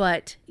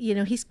 But,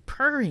 he's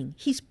purring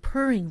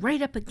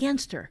right up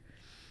against her,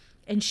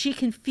 and she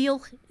can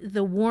feel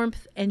the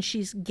warmth, and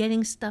she's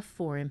getting stuff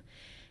for him.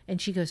 And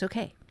she goes,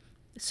 okay,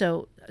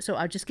 so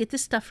I'll just get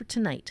this stuff for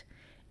tonight.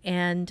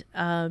 And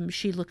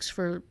she looks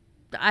for,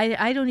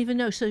 I don't even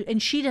know. So,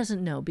 and she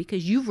doesn't know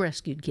because you've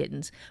rescued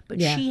kittens, but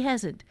she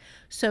hasn't.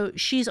 So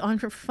she's on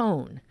her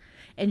phone,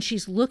 and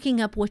she's looking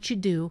up what you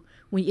do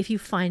if you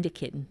find a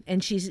kitten,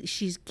 and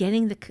she's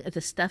getting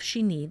the stuff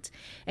she needs,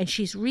 and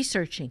she's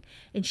researching,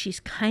 and she's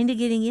kind of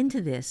getting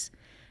into this,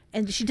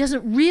 and she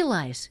doesn't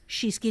realize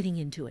she's getting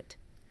into it.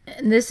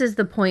 And this is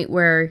the point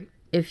where,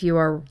 if you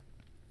are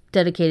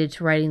dedicated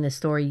to writing the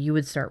story, you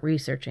would start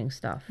researching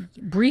stuff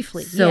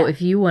briefly. So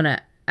if you want to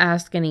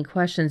ask any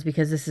questions,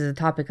 because this is a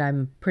topic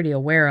I'm pretty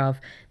aware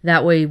of,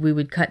 that way we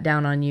would cut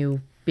down on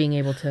you being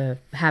able to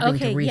having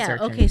to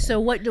research. Okay, anything. so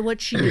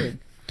what's she doing?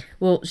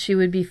 Well, she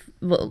would be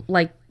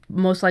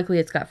most likely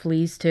it's got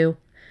fleas too.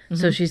 Mm-hmm.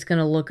 So she's going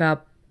to look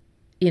up,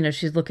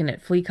 she's looking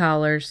at flea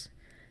collars.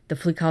 The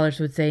flea collars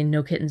would say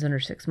no kittens under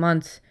 6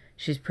 months.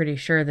 She's pretty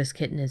sure this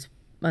kitten is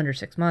under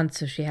 6 months,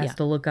 so she has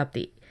to look up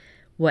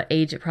what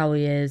age it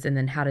probably is, and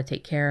then how to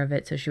take care of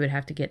it. So she would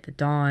have to get the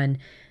Dawn,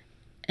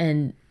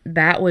 and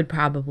that would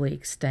probably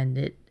extend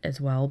it as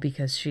well,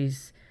 because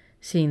she's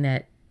seeing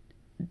that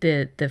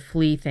the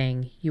flea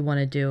thing you want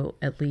to do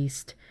at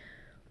least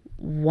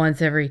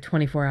once every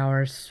 24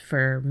 hours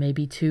for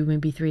maybe 2,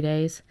 maybe 3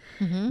 days.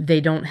 Mm-hmm.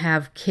 They don't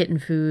have kitten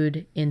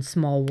food in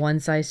small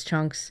one-size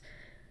chunks,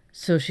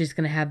 so she's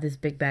going to have this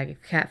big bag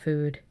of cat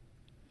food,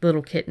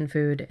 little kitten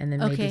food, and then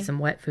maybe some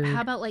wet food.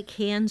 How about like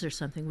cans or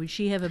something? Would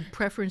she have a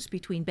preference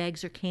between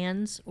bags or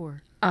cans,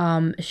 or?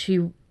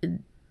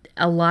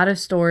 A lot of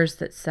stores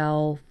that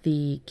sell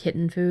the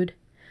kitten food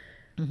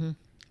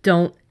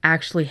don't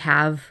actually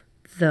have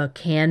the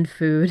canned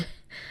food.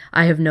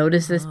 I have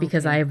noticed this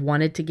because I have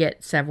wanted to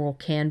get several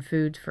canned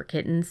foods for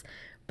kittens,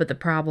 but the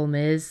problem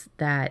is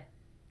that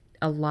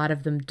a lot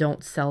of them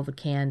don't sell the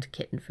canned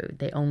kitten food.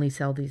 They only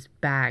sell these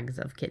bags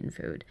of kitten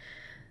food.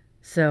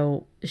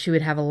 So she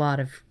would have a lot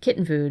of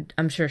kitten food.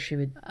 I'm sure she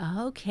would.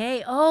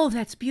 Okay. Oh,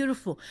 that's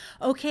beautiful.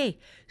 Okay.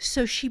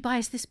 So she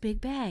buys this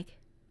big bag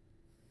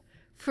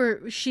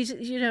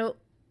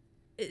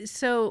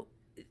so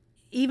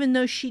even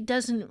though she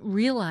doesn't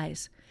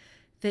realize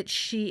that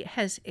she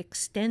has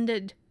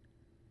extended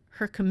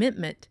her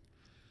commitment,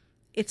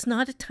 it's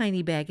not a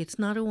tiny bag. It's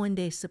not a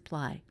one-day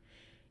supply.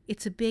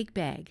 It's a big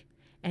bag.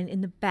 And in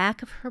the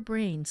back of her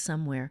brain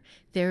somewhere,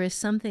 there is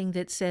something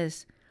that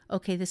says,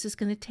 okay, this is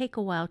going to take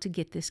a while to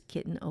get this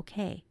kitten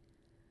okay.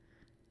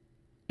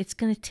 It's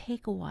going to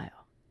take a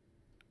while.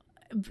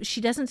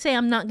 She doesn't say,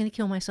 I'm not going to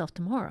kill myself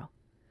tomorrow.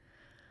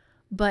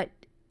 But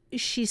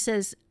she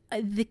says,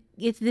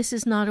 this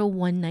is not a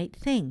one-night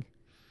thing.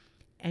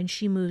 And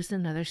she moves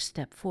another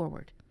step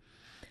forward.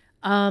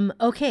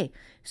 Okay,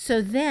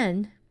 so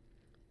then,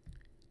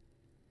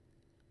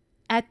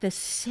 at the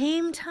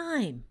same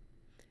time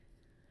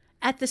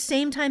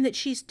that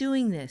she's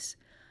doing this,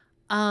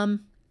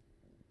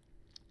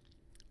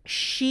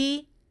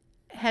 she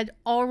had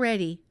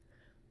already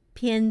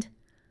taped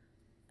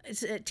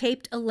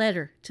a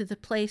letter to the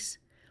place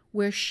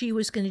where she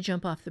was going to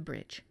jump off the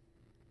bridge.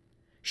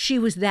 She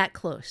was that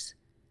close.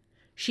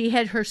 She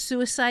had her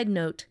suicide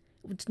note.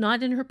 It's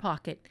not in her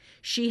pocket.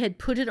 She had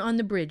put it on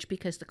the bridge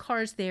because the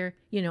car's there,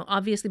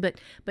 obviously, but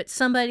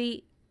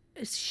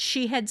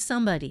she had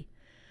somebody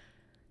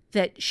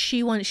that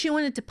she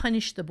wanted to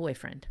punish the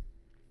boyfriend.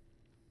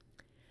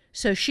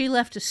 So she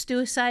left a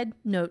suicide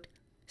note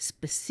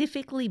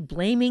specifically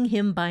blaming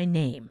him by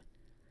name.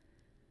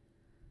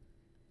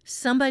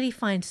 Somebody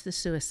finds the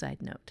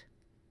suicide note.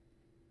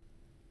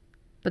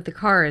 But the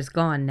car is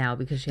gone now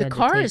because she had to take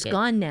it. The car is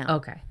gone now.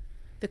 Okay.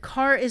 The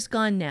car is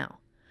gone now,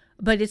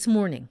 but it's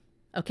morning.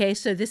 Okay,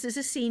 so this is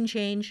a scene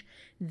change.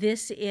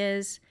 This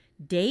is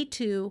day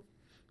 2.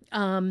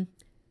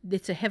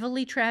 It's a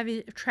heavily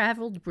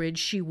traveled bridge.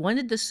 She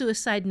wanted the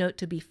suicide note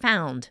to be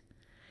found.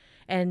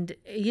 And,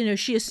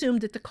 she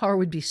assumed that the car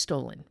would be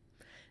stolen.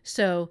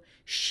 So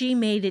she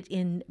made it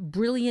in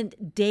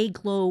brilliant day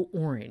glow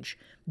orange.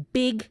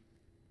 Big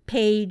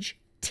page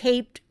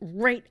taped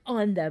right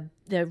on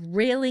the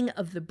railing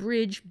of the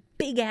bridge.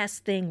 Big ass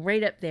thing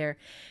right up there.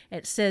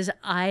 It says,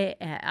 I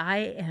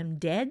am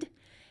dead.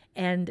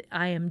 And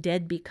I am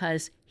dead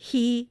because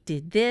he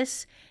did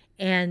this.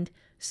 And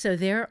so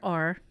there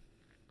are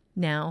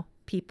now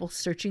people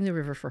searching the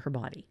river for her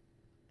body.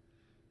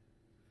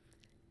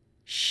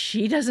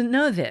 She doesn't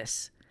know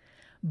this,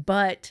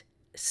 but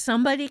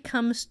somebody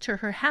comes to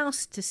her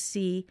house to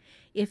see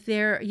if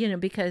they're,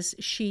 because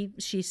she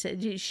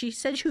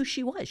said who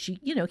she was.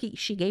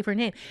 She gave her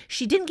name.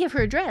 She didn't give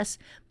her address,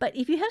 but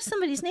if you have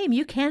somebody's name,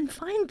 you can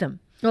find them.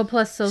 Well,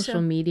 plus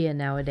social media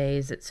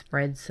nowadays, it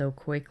spreads so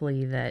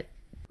quickly that...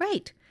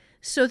 Right.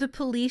 So the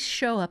police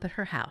show up at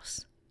her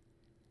house.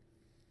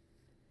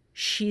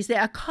 She's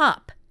there. A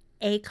cop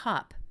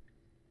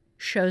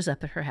shows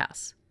up at her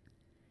house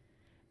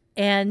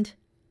and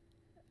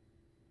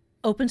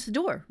opens the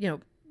door,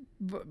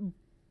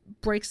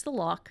 breaks the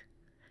lock,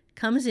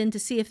 comes in to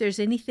see if there's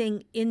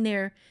anything in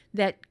there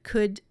that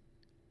could,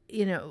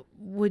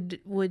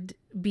 would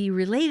be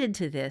related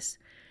to this,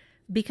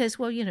 because,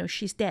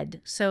 she's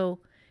dead. So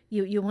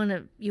you want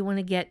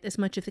to get as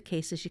much of the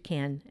case as you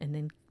can and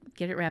then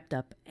get it wrapped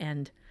up.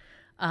 And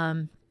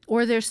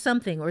or there's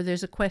something, or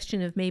there's a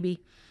question of maybe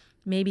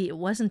it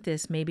wasn't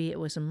this, maybe it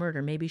was a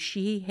murder, maybe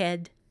she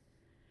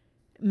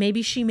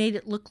made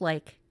it look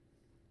like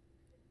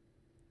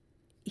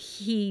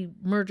he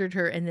murdered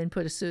her and then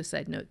put a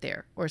suicide note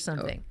there or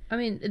something. I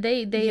mean,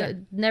 they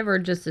never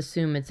just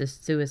assume it's a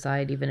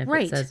suicide, even if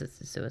it says it's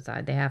a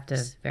suicide. They have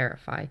to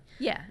verify.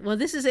 Yeah. Well,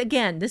 this is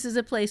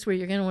a place where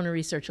you're going to want to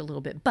research a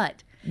little bit.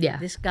 But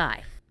this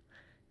guy,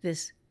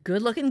 this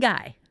good-looking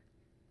guy,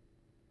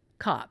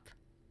 cop,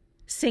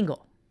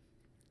 single,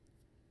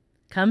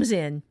 comes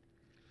in,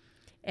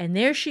 and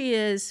there she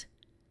is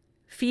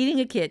feeding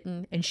a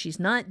kitten, and she's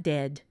not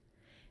dead.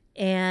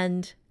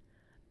 And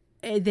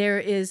there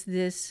is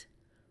this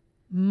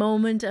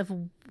moment of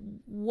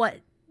what,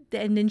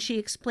 and then she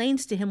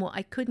explains to him, well,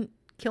 I couldn't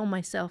kill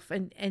myself.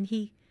 And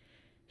he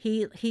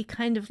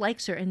kind of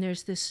likes her. And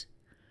there's this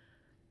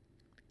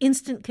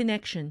instant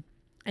connection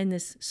and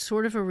this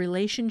sort of a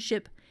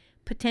relationship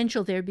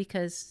potential there,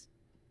 because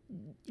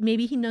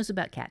maybe he knows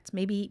about cats.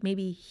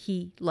 Maybe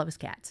he loves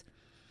cats.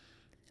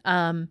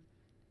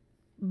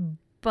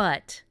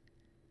 But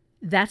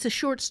that's a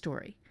short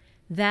story.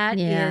 That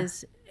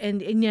is,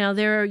 and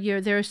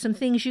there are some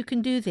things you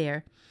can do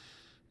there,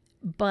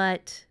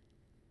 but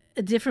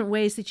different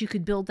ways that you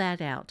could build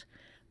that out.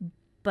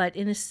 But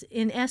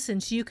in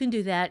essence, you can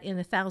do that in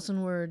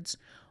 1,000 words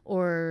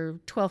or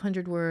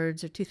 1,200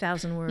 words or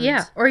 2,000 words.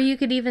 Yeah, or you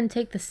could even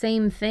take the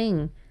same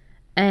thing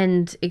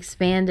and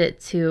expand it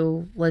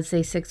to, let's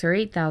say, 6,000 or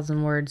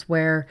 8,000 words,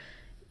 where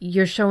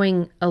you're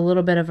showing a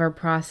little bit of our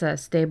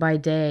process day by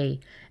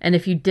day. And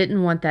if you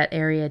didn't want that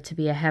area to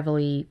be a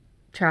heavily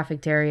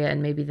trafficked area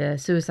and maybe the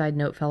suicide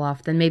note fell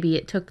off, then maybe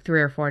it took 3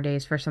 or 4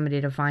 days for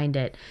somebody to find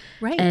it.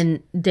 Right.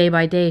 And day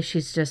by day,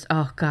 she's just,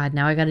 oh God,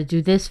 now I got to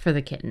do this for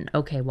the kitten.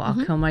 Okay, well,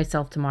 I'll kill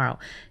myself tomorrow.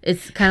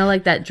 It's kind of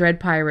like that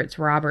Pirate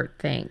Roberts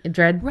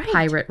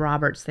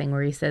thing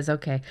where he says,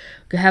 okay,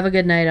 have a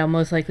good night. I'll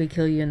most likely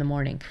kill you in the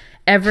morning.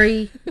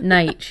 Every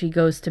night she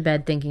goes to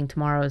bed thinking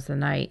tomorrow is the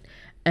night.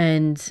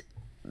 And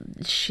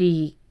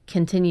she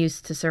continues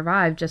to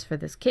survive just for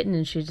this kitten,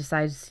 and she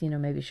decides,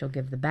 maybe she'll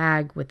give the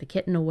bag with the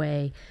kitten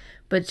away,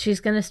 but she's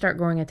going to start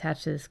growing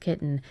attached to this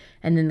kitten.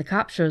 And then the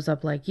cop shows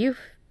up, like you've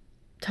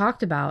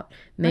talked about.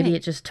 Maybe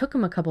it just took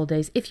him a couple of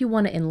days. If you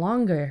want to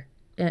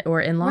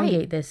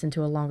elongate this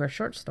into a longer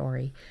short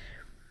story,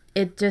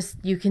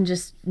 you can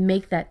just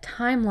make that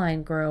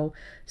timeline grow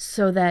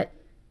so that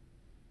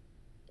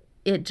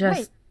it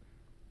just,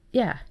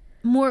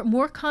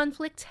 more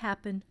conflicts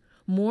happen,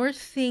 more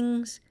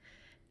things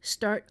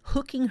start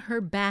hooking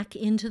her back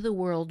into the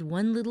world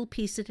one little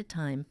piece at a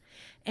time.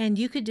 And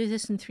you could do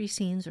this in 3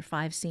 scenes or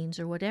 5 scenes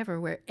or whatever,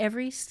 where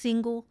every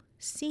single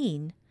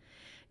scene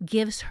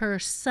gives her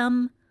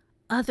some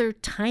other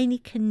tiny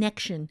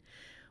connection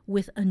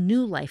with a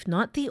new life,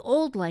 not the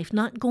old life,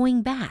 not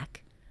going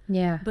back,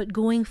 Yeah. but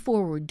going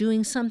forward,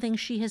 doing something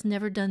she has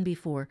never done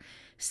before,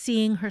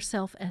 seeing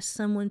herself as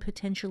someone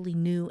potentially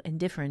new and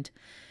different,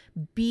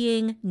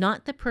 being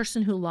not the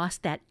person who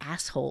lost that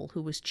asshole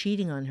who was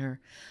cheating on her,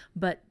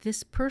 but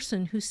this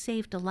person who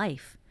saved a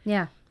life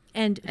Yeah.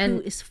 and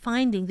who is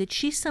finding that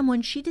she's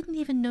someone she didn't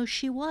even know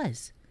she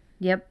was.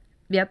 Yep.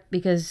 Yep.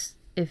 Because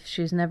if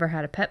she's never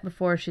had a pet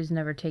before, she's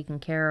never taken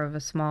care of a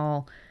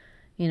small,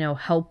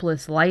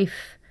 helpless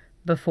life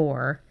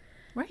before.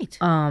 Right.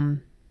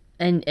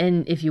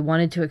 And if you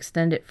wanted to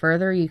extend it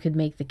further, you could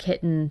make the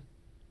kitten,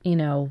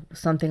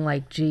 something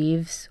like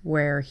Jeeves,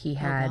 where he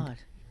had God.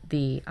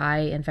 the eye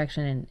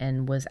infection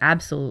and was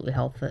absolutely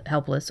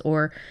helpless,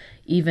 or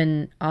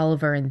even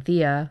Oliver and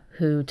Thea,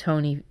 who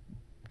Tony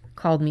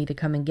called me to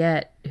come and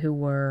get, who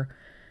were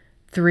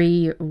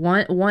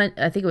one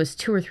I think it was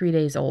 2 or 3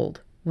 days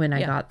old when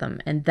I got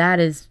them, and that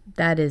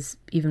is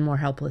even more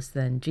helpless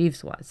than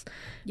Jeeves was,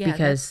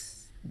 because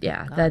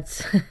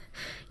that's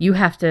you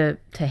have to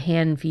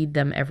hand feed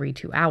them every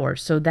 2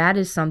 hours. So that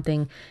is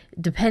something,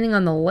 depending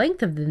on the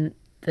length of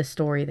the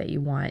story that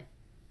you want,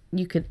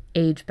 you could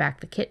age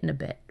back the kitten a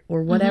bit,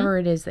 or whatever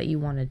it is that you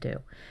want to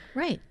do.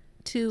 Right.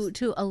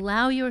 To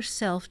allow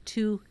yourself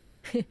to,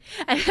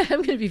 I'm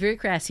going to be very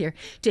crass here,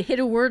 to hit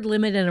a word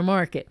limit in a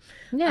market.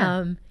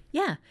 Yeah.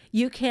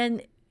 You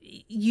can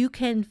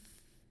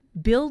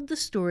build the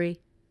story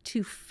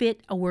to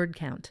fit a word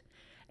count.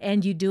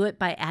 And you do it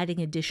by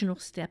adding additional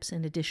steps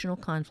and additional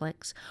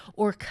conflicts,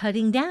 or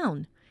cutting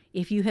down.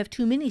 If you have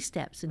too many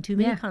steps and too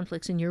many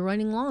conflicts and you're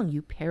running long,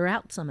 you pare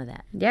out some of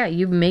that. Yeah,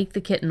 you make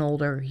the kitten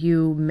older.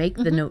 You make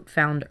the note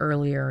found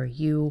earlier.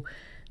 You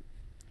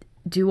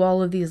do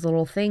all of these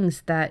little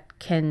things that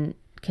can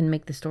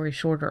make the story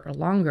shorter or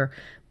longer.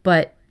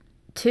 But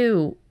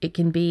 2, it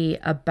can be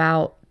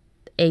about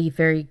a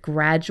very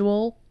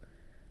gradual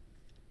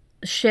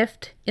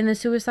shift in the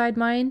suicide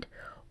mind,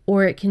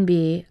 or it can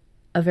be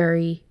a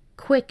very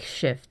quick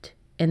shift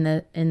in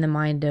the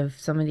mind of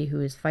somebody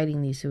who is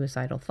fighting these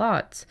suicidal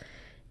thoughts.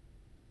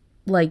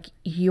 Like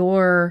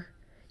your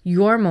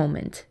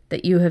moment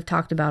that you have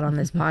talked about on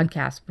this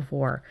podcast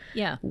before.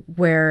 Yeah.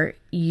 Where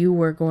you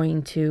were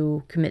going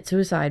to commit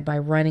suicide by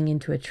running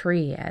into a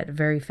tree at a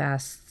very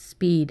fast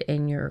speed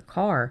in your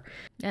car.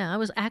 Yeah, I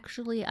was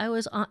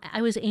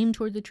aimed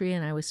toward the tree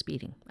and I was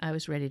speeding. I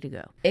was ready to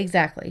go.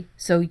 Exactly.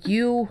 So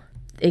you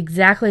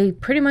exactly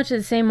pretty much at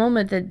the same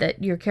moment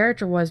that your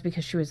character was,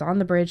 because she was on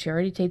the bridge, she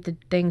already taped the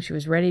thing, she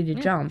was ready to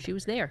jump. She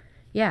was there.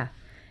 Yeah.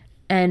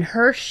 And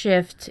her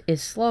shift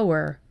is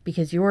slower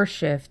because your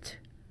shift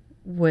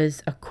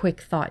was a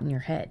quick thought in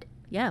your head.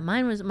 Yeah,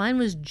 mine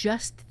was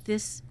just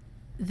this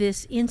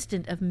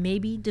instant of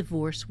maybe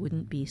divorce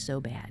wouldn't be so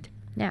bad.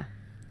 Yeah.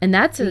 And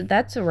that's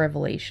a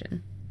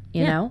revelation,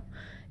 you know?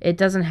 It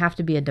doesn't have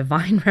to be a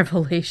divine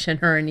revelation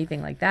or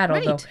anything like that,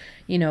 although,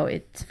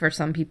 it's for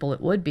some people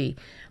it would be.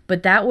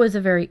 But that was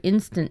a very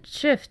instant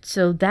shift.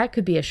 So that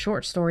could be a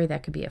short story,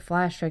 that could be a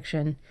flash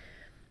fiction.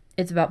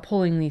 It's about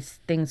pulling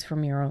these things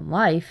from your own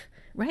life.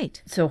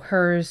 Right. So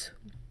hers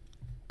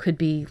could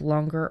be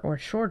longer or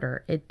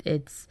shorter.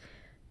 It's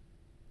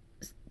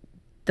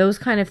those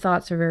kind of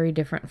thoughts are very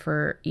different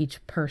for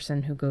each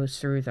person who goes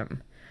through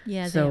them.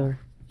 Yeah, so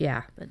they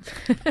are.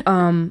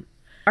 Yeah.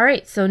 All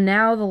right, so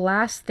now the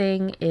last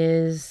thing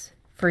is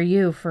for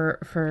you,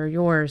 for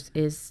yours,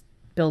 is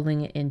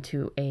building it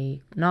into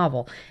a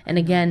novel. And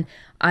again,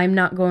 I'm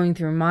not going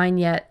through mine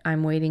yet.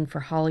 I'm waiting for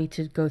Holly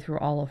to go through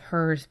all of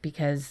hers,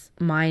 because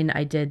mine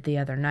I did the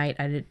other night.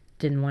 I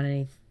didn't want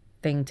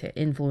anything to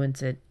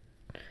influence it.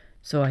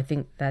 So I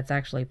think that's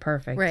actually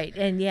perfect. Right.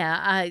 And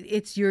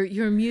it's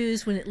your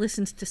muse, when it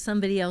listens to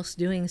somebody else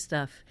doing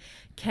stuff,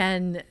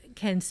 can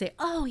say,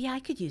 "Oh, yeah, I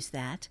could use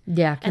that."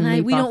 Yeah,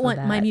 we don't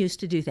want my muse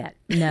to do that.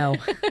 No.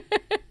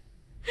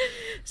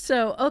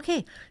 So,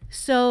 okay.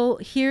 So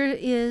here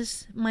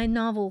is my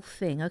novel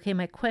thing. Okay,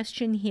 my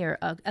question here,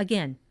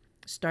 again,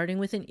 starting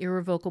with an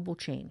irrevocable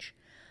change.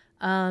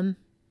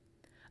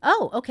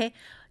 Okay.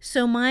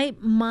 So my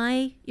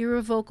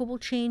irrevocable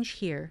change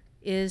here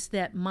is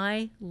that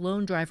my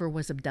lone driver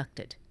was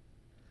abducted.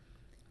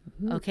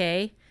 Ooh.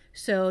 Okay?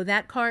 So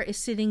that car is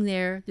sitting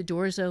there, the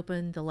door's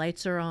open, the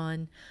lights are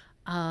on.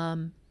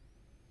 I'm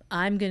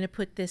going to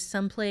put this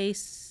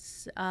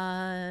someplace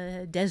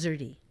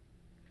deserty.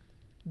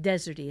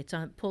 It's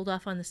pulled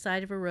off on the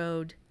side of a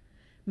road.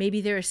 Maybe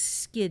there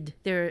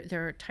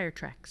are tire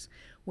tracks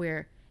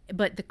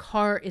but the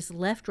car is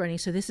left running.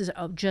 So this is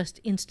just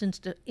instance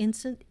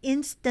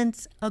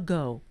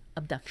ago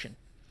abduction.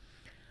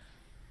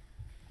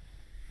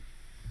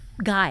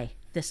 Guy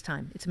this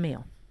time. It's a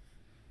male.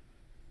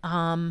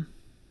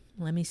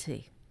 Let me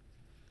see.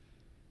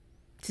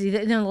 See,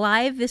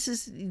 live. This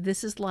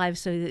is live,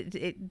 so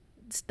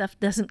stuff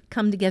doesn't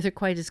come together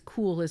quite as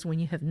cool as when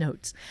you have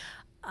notes.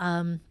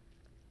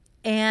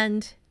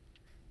 And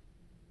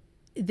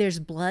there's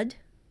blood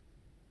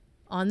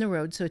on the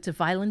road, so it's a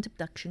violent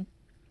abduction,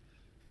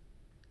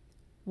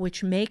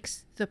 which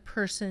makes the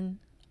person,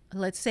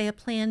 let's say, a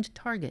planned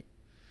target.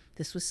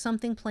 This was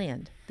something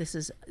planned. This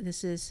is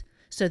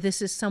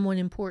someone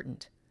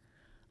important,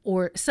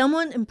 or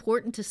someone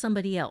important to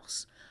somebody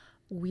else.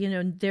 You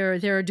know, there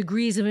are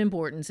degrees of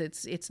importance.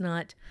 It's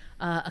not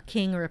a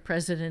king or a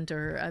president,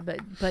 or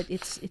but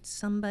it's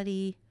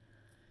somebody.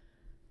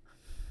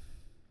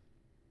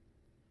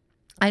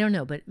 I don't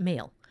know, but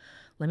male.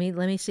 Let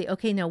me see.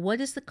 Okay, now what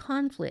is the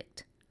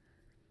conflict?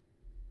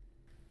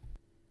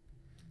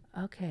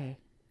 Okay.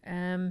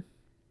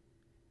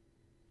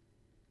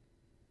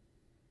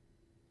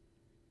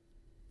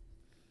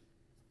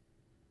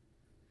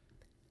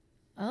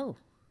 Oh.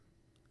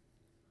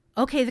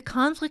 Okay, the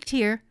conflict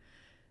here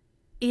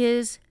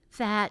is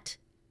that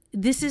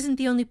this isn't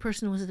the only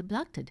person who was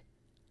abducted.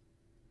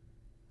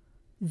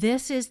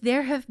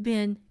 There have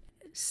been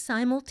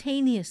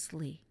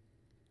simultaneously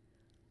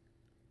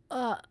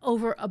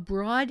over a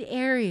broad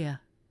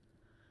area,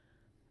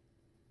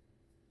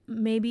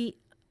 maybe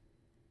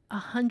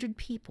 100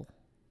 people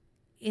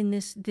in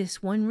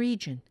this one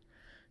region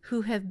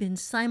who have been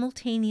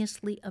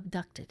simultaneously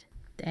abducted.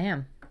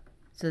 Damn.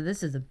 So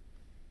this is a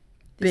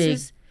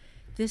This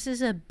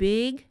is a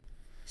big,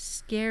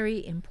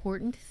 scary,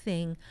 important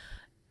thing.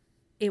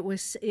 It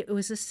was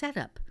a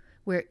setup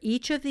where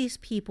each of these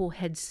people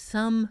had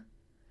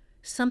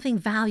something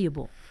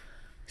valuable,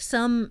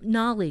 some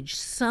knowledge,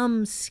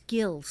 some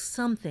skill,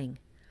 something.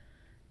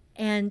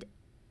 And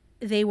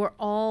they were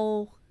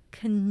all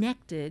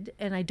connected,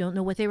 and I don't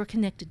know what they were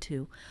connected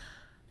to,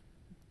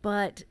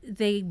 but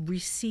they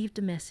received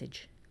a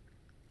message.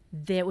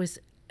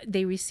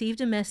 They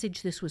received a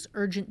message. This was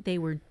urgent.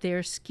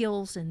 Their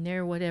skills and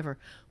their whatever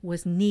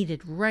was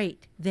needed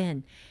right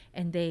then,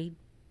 and they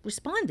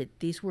responded.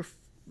 These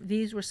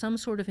were some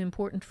sort of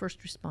important first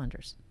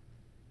responders.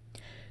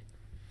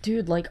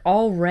 Dude, like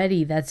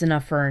already that's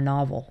enough for a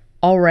novel.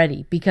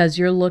 Already, because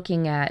you're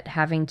looking at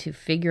having to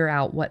figure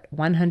out what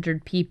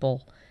 100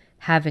 people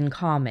have in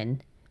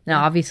common.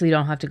 Now, obviously, you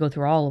don't have to go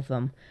through all of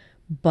them,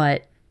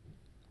 but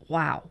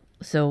wow.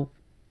 So,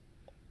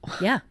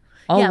 yeah.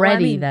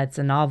 Already, that's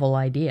a novel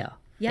idea.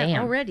 Yeah,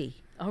 Damn. already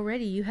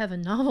you have a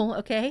novel,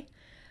 okay?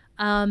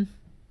 Yeah,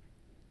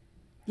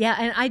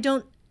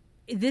 and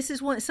this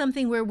is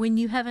something where when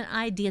you have an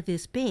idea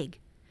this big,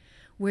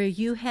 where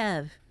you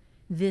have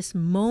this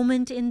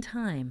moment in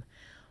time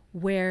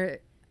where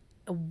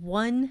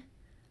one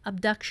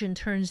abduction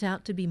turns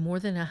out to be more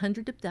than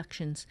 100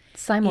 abductions.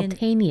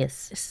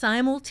 Simultaneous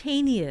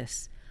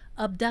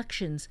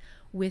abductions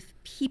with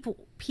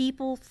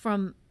people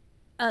from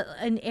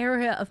an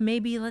area of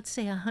maybe, let's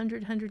say,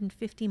 100,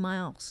 150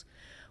 miles.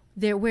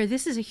 Where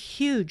this is a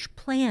huge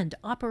planned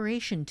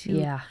operation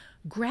to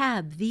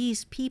grab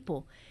these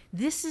people.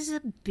 This is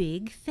a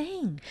big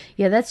thing.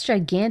 Yeah, that's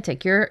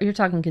gigantic. You're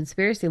talking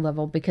conspiracy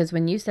level, because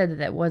when you said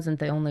that wasn't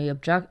the only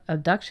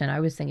abduction, I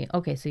was thinking,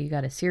 okay, so you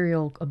got a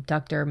serial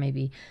abductor,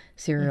 maybe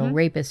serial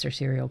rapist or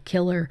serial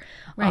killer.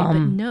 Right, but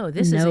no,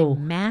 this is a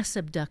mass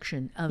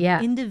abduction of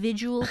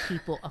individual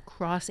people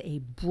across a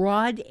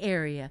broad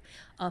area,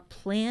 a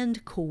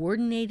planned,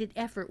 coordinated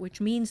effort,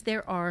 which means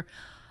there are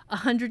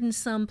 100 and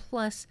some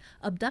plus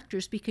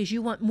abductors, because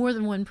you want more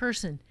than one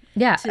person.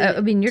 Yeah,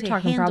 I mean, you're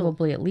talking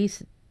probably at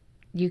least...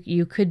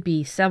 You could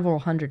be several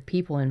hundred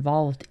people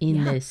involved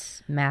in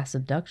this mass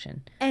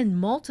abduction. And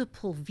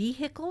multiple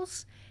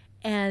vehicles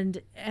and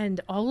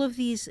all of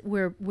these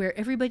where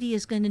everybody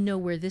is going to know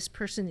where this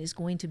person is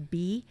going to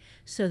be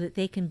so that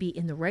they can be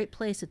in the right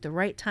place at the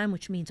right time,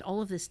 which means all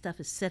of this stuff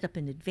is set up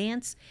in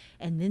advance,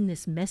 and then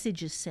this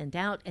message is sent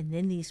out, and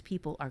then these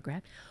people are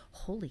grabbed.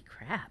 Holy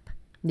crap.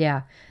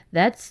 Yeah,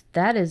 that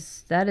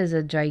is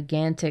a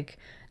gigantic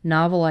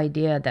novel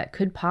idea that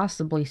could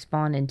possibly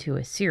spawn into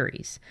a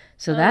series.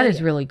 So that is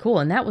really cool.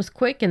 And that was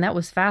quick, and that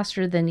was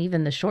faster than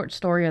even the short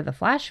story or the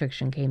flash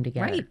fiction came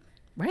together.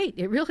 Right.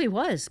 It really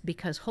was,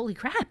 because holy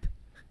crap.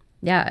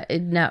 Yeah.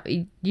 Now,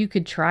 you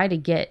could try to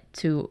get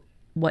to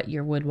what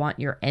you would want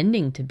your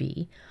ending to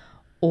be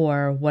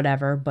or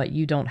whatever, but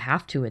you don't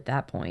have to at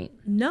that point.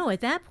 No,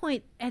 at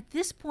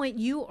this point,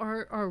 you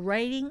are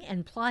writing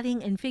and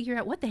plotting and figure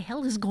out what the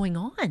hell is going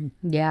on.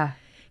 Yeah.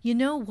 You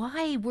know,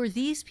 why were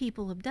these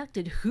people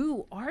abducted?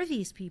 Who are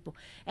these people?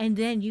 And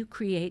then you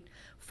create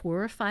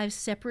 4 or 5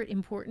 separate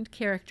important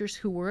characters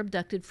who were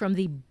abducted from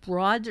the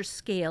broader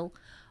scale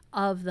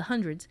of the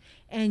hundreds,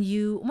 and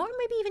or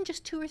maybe even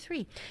just 2 or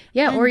 3.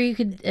 Yeah, or you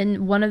could,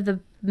 and one of the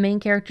main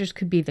characters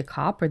could be the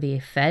cop or the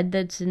Fed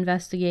that's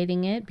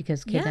investigating it,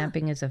 because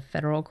kidnapping is a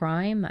federal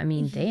crime. I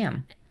mean,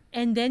 damn.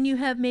 And then you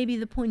have maybe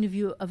the point of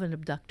view of an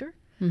abductor.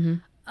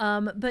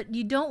 But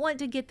you don't want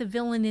to get the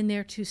villain in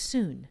there too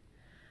soon,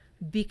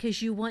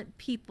 because you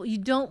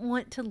don't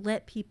want to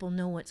let people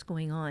know what's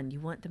going on.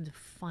 You want them to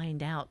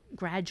find out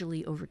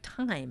gradually over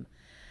time.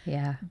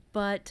 Yeah.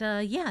 But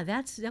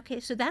that's okay.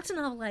 So that's a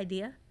novel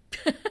idea.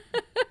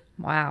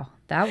 Wow.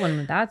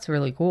 That's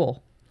really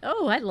cool.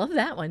 Oh, I love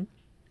that one.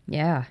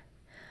 Yeah.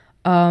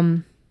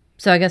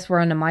 So I guess we're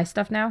on to my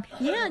stuff now.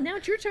 Yeah, now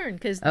it's your turn.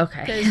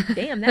 Okay.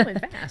 Damn, that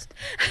went fast.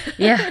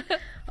 Yeah.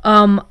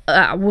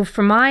 Well,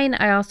 for mine,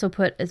 I also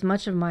put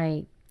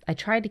I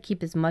tried to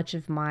keep as much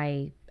of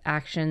my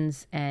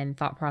actions and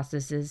thought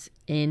processes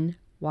in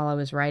while I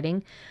was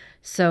writing.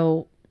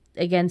 So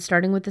again,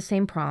 starting with the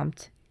same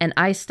prompt, and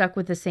I stuck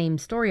with the same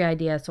story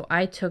idea. So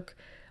I took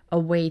a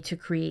way to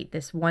create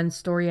this one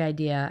story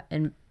idea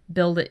and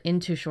build it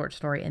into short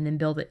story and then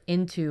build it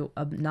into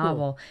a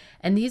novel.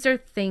 And these are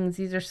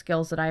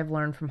skills that I've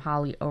learned from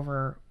Holly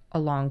over a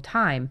long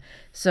time.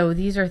 So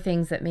these are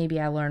things that maybe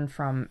I learned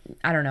from,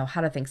 I don't know,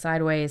 How to Think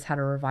Sideways, How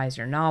to Revise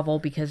Your Novel,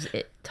 because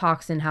it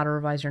talks in How to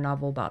Revise Your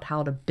Novel about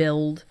how to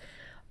build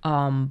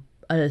a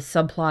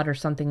subplot or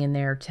something in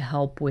there to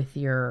help with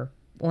your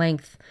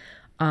length.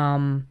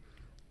 And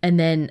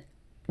then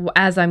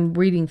as I'm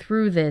reading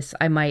through this,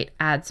 I might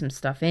add some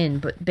stuff in,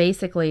 but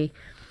basically,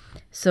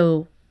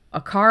 so a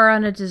car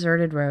on a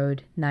deserted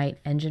road, night,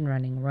 engine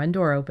running, run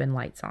door open,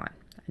 lights on.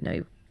 I know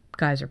you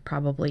guys are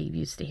probably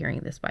used to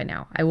hearing this by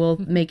now. I will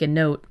make a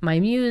note. My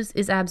muse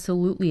is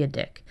absolutely a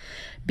dick,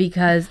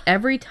 because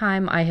every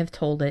time I have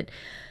told it,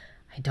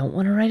 I don't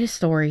want to write a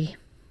story,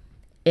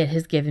 it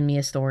has given me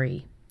a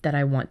story that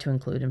I want to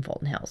include in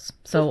Fulton Hills.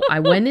 So I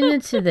went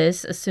into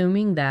this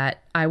assuming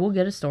that I will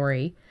get a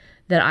story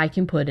that I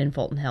can put in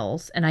Fulton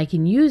Hills, and I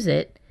can use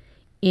it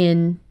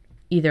in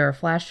either a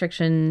flash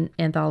fiction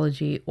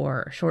anthology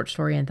or a short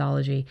story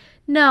anthology.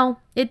 No,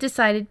 it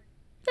decided,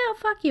 no,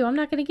 fuck you. I'm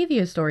not going to give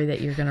you a story that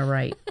you're going to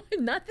write.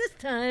 Not this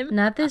time.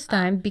 Not this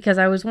time, because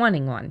I was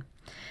wanting one.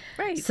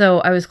 Right. So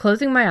I was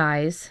closing my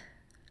eyes.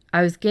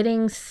 I was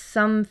getting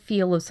some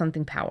feel of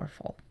something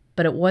powerful,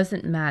 but it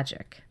wasn't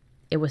magic.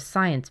 It was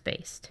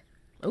science-based.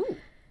 Ooh.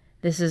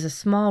 This is a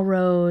small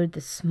road,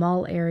 this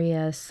small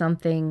area,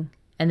 something,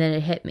 and then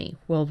it hit me.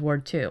 World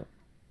War II.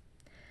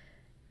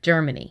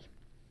 Germany.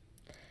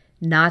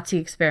 Nazi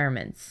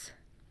experiments.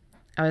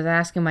 I was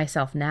asking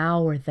myself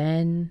now or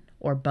then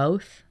or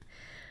both.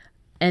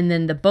 And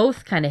then the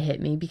both kind of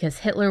hit me because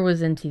Hitler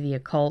was into the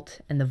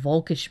occult and the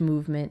Volkisch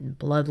movement and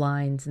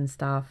bloodlines and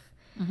stuff.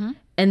 Mm-hmm.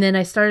 And then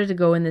I started to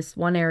go in this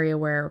one area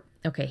where,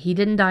 okay, he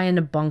didn't die in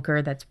a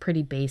bunker. That's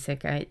pretty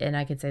basic. And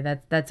I could say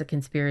that's a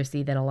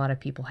conspiracy that a lot of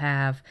people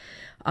have.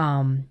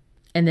 And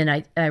then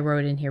I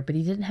wrote in here, but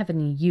he didn't have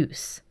any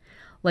use.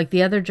 Like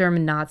the other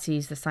German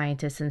Nazis, the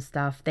scientists and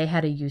stuff, they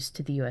had a use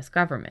to the U.S.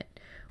 government,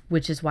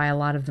 which is why a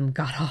lot of them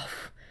got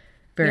off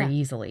very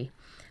easily.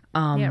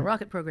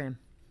 Rocket program.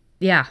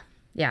 Yeah.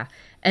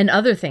 And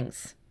other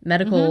things,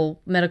 medical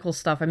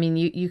stuff. I mean,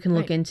 you can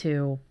look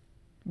into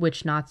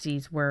which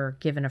Nazis were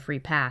given a free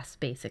pass,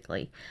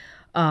 basically.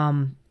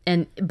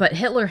 But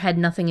Hitler had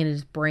nothing in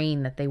his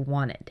brain that they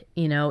wanted.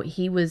 You know,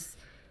 he was,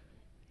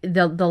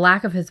 the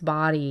lack of his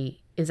body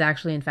is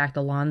actually, in fact,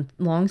 a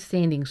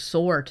long-standing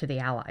sore to the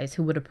Allies,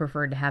 who would have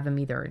preferred to have him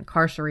either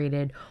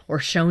incarcerated or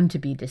shown to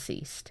be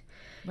deceased.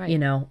 Right. You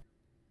know,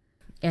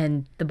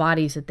 and the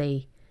bodies that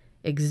they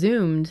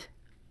exhumed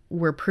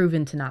were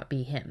proven to not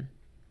be him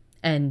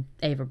and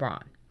Eva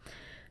Braun.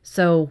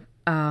 So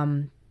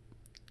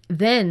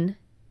then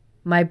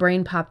my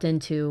brain popped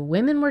into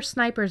women were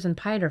snipers and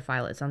fighter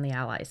pilots on the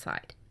Allies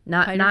side.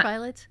 Not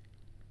pilots?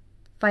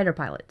 Fighter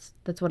pilots.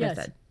 That's what I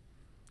said.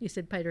 You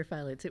said fighter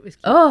pilots. It was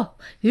cute. Oh,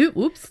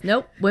 oops.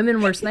 Nope.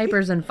 Women were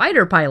snipers and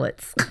fighter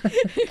pilots.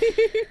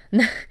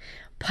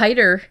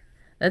 Piter,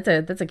 that's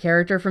a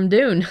character from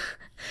Dune.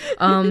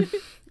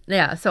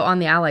 Yeah, so on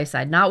the Ally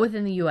side, not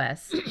within the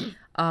US.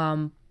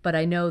 But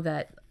I know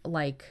that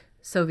like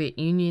Soviet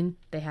Union,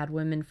 they had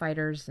women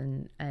fighters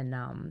and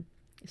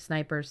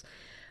snipers,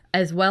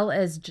 as well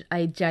as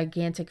a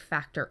gigantic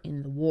factor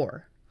in the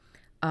war.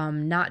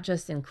 Not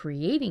just in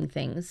creating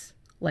things,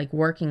 like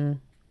working,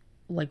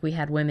 like we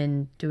had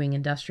women doing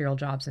industrial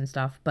jobs and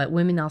stuff, but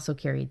women also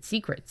carried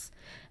secrets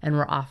and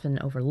were often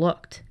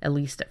overlooked, at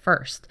least at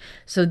first.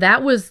 So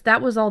that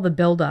was all the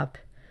buildup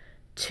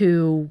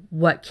to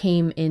what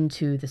came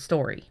into the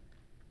story.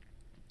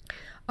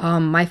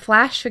 My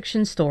flash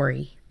fiction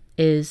story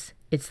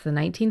it's the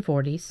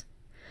 1940s.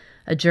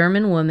 A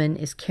German woman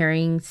is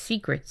carrying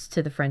secrets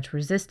to the French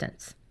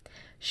resistance.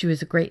 She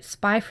was a great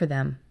spy for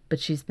them, but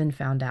she's been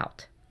found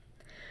out.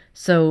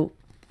 So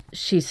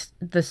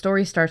the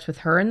story starts with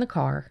her in the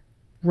car,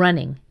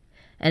 running,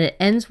 and it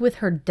ends with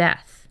her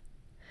death,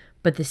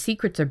 but the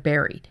secrets are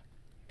buried.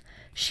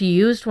 She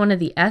used one of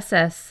the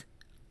SS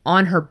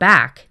on her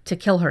back to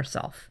kill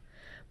herself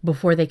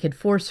before they could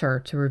force her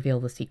to reveal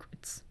the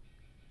secrets.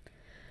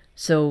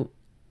 So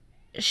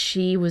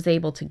she was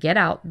able to get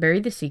out, bury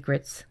the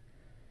secrets,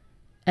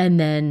 and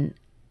then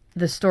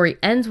the story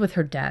ends with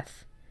her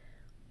death.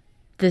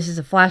 This is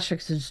a flash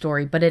fiction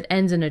story, but it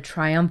ends in a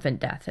triumphant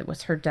death. It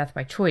was her death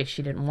by choice.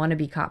 She didn't want to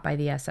be caught by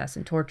the SS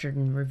and tortured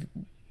and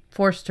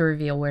forced to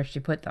reveal where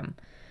she put them.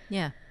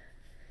 Yeah.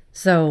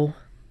 So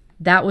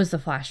that was the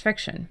flash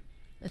fiction.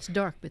 It's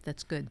dark, but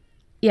that's good.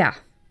 Yeah.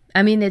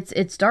 I mean,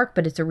 it's dark,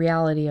 but it's a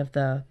reality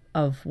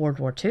of World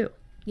War II.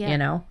 Yeah. You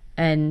know?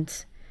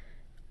 And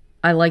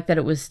I like that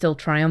it was still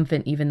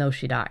triumphant even though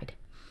she died.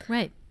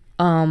 Right.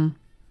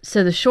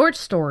 So the short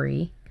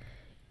story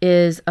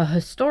is a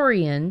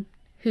historian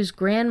whose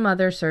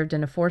grandmother served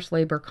in a forced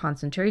labor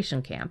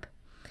concentration camp,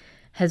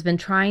 has been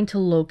trying to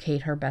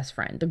locate her best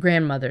friend, the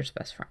grandmother's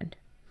best friend,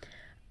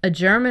 a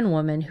German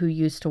woman who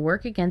used to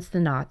work against the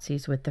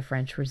Nazis with the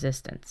French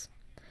resistance.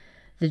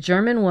 The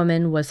German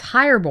woman was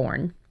higher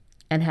born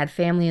and had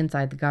family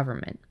inside the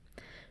government.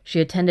 She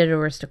attended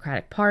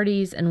aristocratic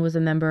parties and was a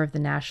member of the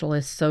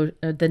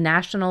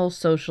National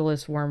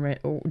Socialist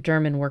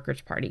German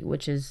Workers' Party,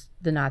 which is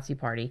the Nazi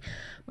party.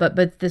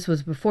 But this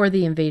was before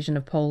the invasion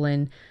of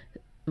Poland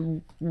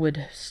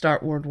would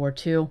start World War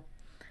II.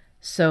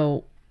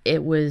 So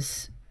it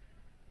was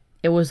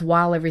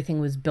while everything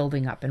was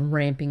building up and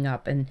ramping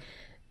up, and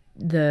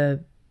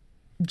the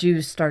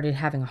Jews started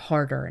having a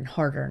harder and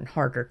harder and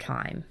harder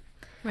time.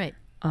 Right.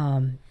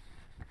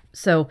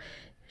 So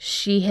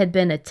she had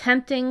been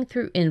attempting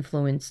through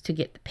influence to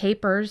get the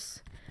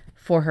papers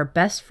for her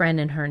best friend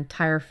and her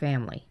entire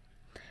family.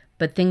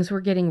 But things were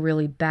getting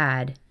really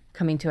bad,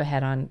 coming to a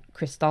head on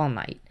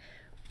Kristallnacht.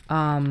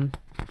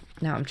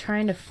 Now I'm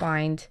trying to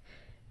find,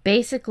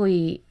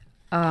 basically,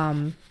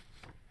 in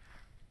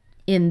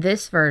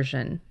this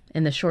version,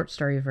 in the short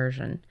story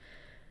version,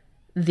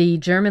 the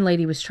German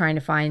lady was trying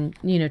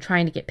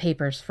to get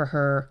papers for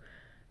her,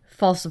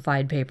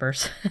 falsified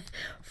papers,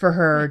 for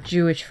her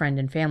Jewish friend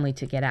and family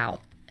to get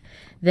out.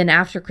 Then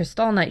after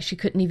Kristallnacht, she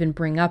couldn't even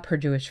bring up her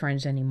Jewish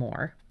friends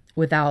anymore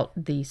without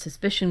the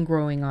suspicion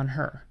growing on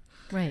her.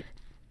 Right.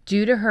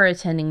 Due to her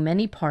attending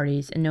many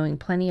parties and knowing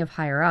plenty of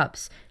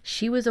higher-ups,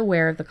 she was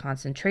aware of the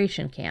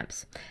concentration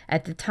camps.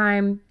 At the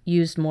time,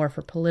 used more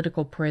for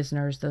political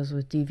prisoners, those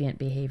with deviant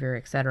behavior,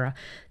 etc.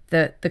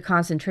 The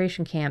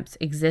concentration camps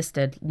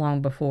existed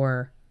long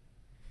before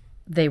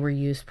they were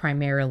used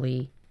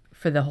primarily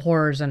for the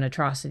horrors and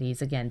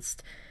atrocities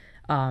against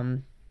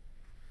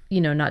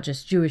not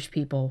just Jewish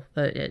people,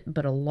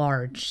 but a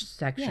large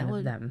section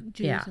of them.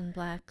 Jews and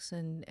blacks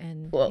and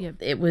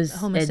it was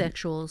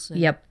homosexuals.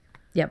 Yep.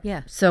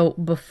 Yeah. So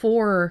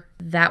before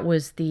that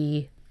was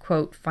the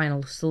quote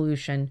final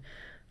solution,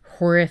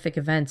 horrific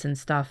events and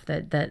stuff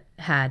that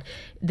had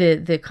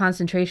the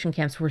concentration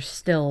camps were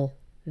still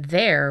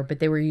there, but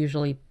they were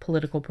usually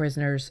political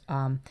prisoners,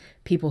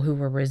 people who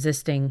were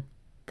resisting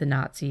the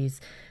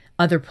Nazis,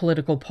 other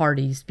political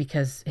parties,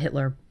 because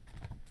Hitler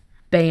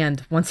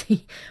banned once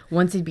he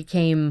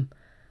became,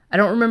 I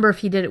don't remember if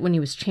he did it when he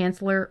was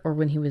chancellor or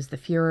when he was the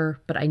Fuhrer,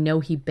 but I know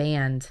he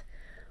banned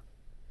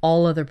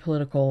all other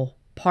political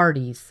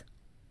parties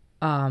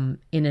in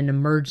an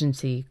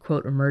emergency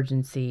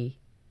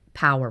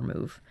power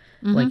move.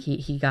 Mm-hmm. Like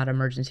he got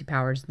emergency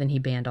powers, then he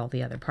banned all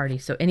the other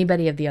parties. So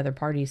anybody of the other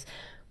parties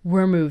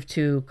were moved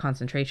to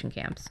concentration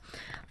camps.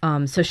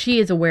 So she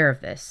is aware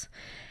of this,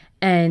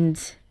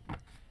 and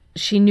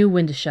she knew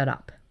when to shut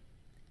up.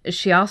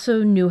 She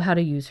also knew how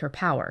to use her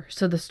power.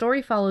 So the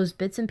story follows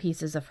bits and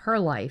pieces of her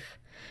life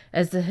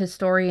as the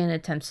historian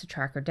attempts to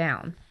track her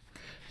down.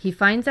 He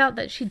finds out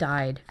that she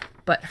died,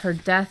 but her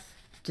death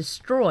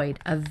destroyed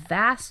a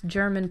vast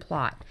German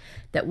plot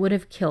that would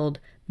have killed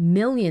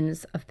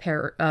millions of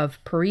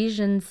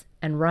Parisians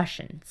and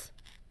Russians.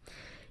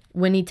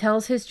 When he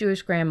tells his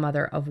Jewish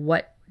grandmother of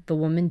what the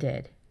woman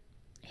did,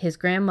 his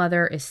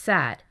grandmother is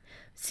sad,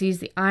 sees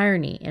the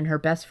irony in her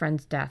best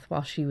friend's death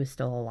while she was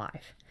still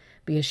alive,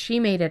 because she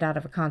made it out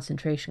of a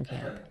concentration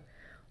camp,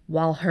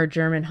 while her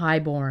German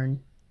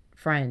highborn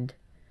friend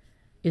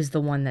is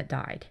the one that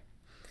died.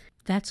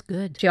 That's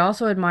good. She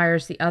also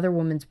admires the other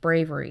woman's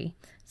bravery,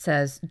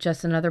 says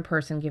just another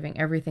person giving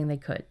everything they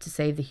could to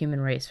save the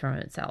human race from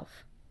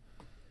itself.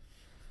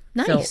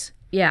 Nice. So,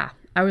 yeah,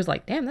 I was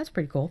like, damn, that's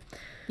pretty cool.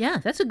 Yeah,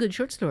 that's a good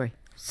short story.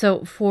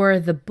 So for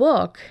the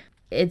book,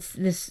 it's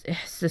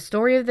the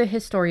story of the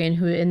historian,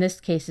 who in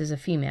this case is a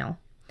female.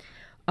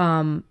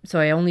 So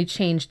I only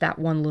changed that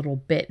one little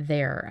bit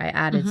there. I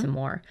added some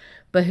more.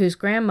 But whose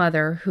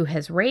grandmother, who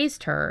has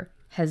raised her,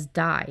 has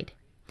died.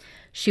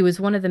 She was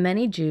one of the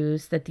many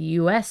Jews that the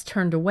U.S.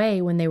 turned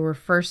away when they were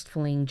first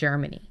fleeing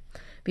Germany.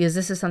 Because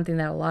this is something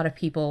that a lot of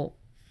people,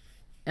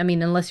 I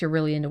mean, unless you're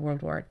really into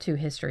World War II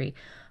history,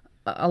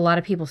 a lot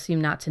of people seem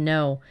not to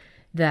know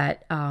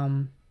that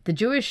the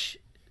Jewish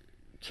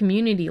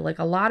community, like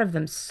a lot of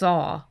them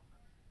saw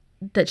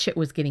that shit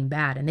was getting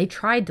bad and they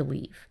tried to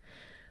leave.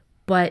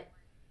 But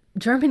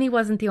Germany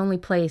wasn't the only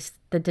place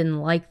that didn't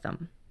like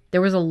them.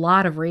 There was a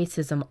lot of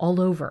racism all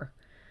over.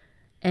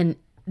 And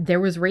there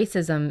was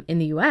racism in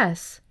the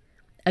U.S.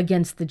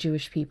 against the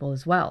Jewish people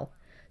as well.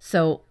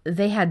 So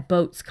they had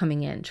boats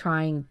coming in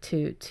trying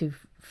to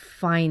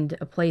find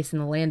a place in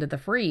the land of the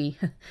free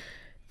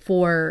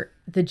for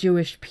the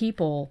Jewish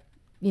people.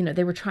 You know,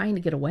 they were trying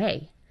to get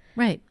away.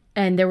 Right.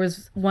 And there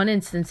was one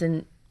instance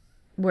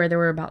where there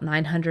were about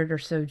 900 or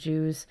so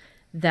Jews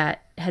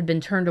that had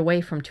been turned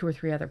away from 2 or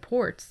 3 other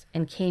ports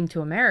and came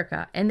to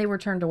America, and they were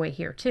turned away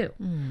here too.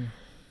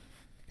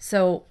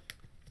 So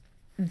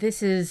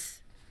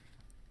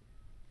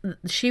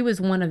she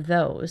was one of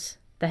those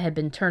that had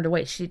been turned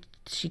away.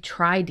 She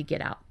tried to get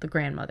out, the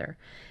grandmother.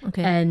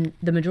 Okay. And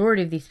the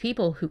majority of these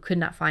people who could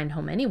not find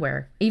home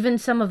anywhere, even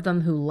some of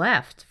them who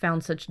left,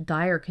 found such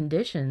dire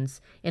conditions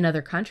in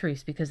other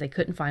countries because they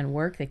couldn't find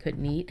work, they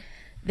couldn't eat.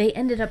 They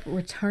ended up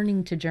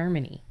returning to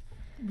Germany.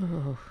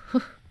 Oh.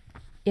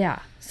 Yeah.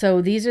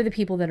 So these are the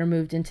people that are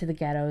moved into the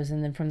ghettos,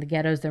 and then from the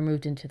ghettos, they're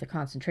moved into the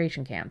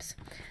concentration camps.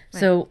 Right.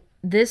 So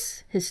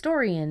this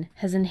historian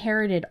has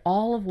inherited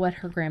all of what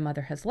her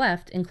grandmother has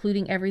left,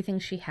 including everything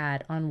she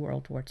had on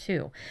World War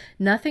II.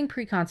 Nothing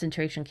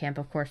pre-concentration camp,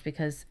 of course,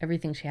 because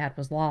everything she had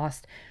was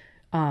lost.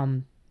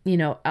 You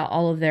know,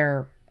 all of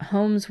their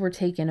homes were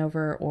taken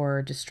over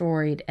or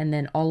destroyed, and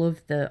then all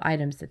of the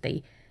items that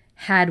they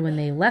had when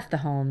they left the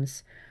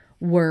homes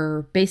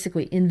were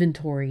basically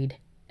inventoried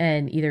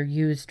and either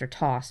used or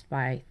tossed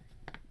by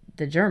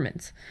the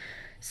Germans.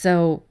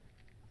 So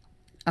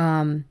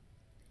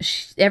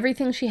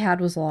everything she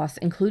had was lost,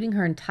 including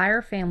her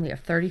entire family of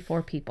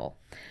 34 people.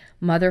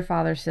 Mother,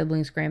 father,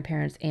 siblings,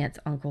 grandparents, aunts,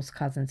 uncles,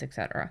 cousins,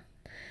 etc.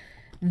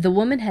 The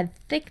woman had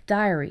thick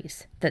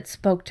diaries that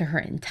spoke to her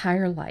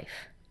entire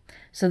life.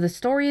 So the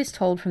story is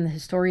told from the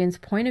historian's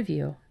point of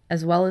view,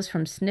 as well as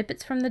from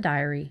snippets from the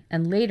diary,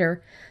 and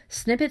later,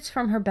 snippets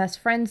from her best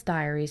friend's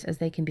diaries as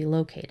they can be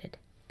located.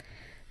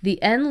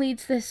 The end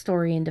leads the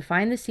historian to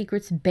find the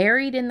secrets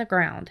buried in the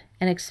ground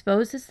and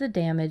exposes the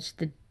damage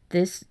that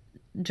this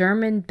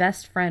German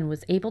best friend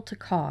was able to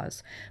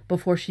cause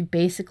before she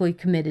basically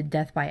committed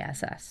death by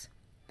SS.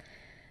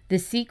 The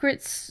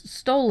secrets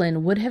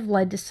stolen would have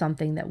led to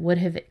something that would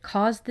have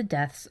caused the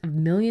deaths of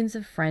millions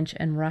of French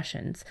and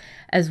Russians,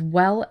 as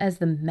well as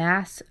the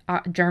mass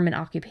German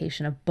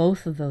occupation of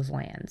both of those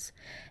lands,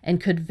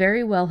 and could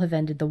very well have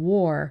ended the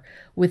war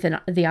with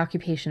the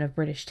occupation of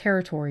British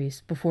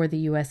territories before the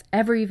U.S.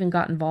 ever even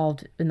got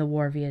involved in the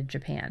war via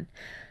Japan.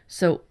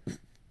 So,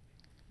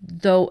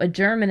 though a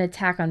German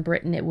attack on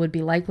Britain, it would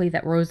be likely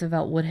that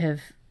Roosevelt would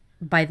have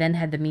by then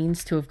had the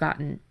means to have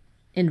gotten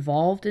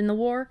involved in the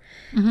war.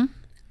 Mm-hmm.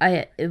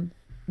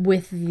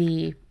 With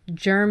the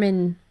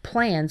German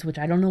plans, which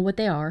I don't know what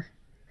they are,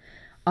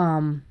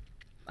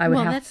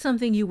 that's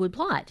something you would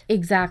plot.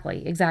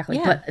 Exactly.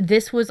 Yeah. But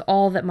this was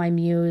all that my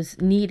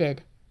muse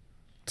needed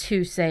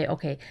to say,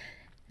 okay,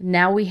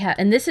 now we have,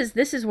 and this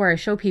is where I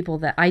show people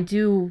that I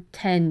do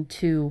tend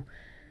to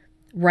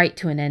write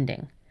to an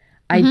ending.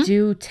 Mm-hmm. I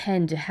do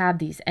tend to have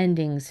these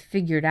endings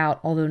figured out,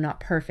 although not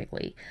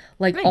perfectly.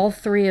 Like right. All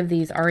three of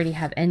these already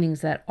have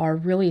endings that are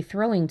really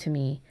thrilling to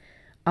me.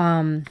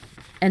 And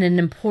an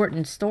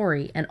important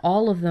story, and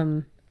all of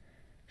them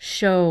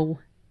show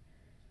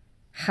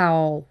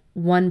how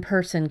one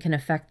person can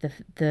affect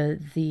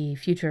the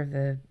future of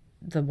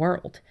the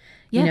world.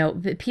 Yeah. You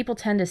know, people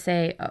tend to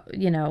say,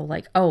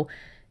 like, oh,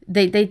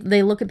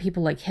 they look at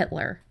people like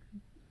Hitler,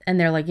 and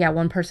they're like, yeah,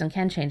 one person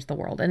can change the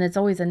world, and it's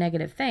always a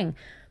negative thing.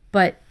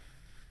 But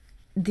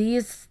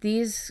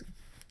these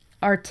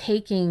are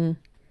taking,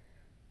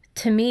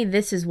 to me,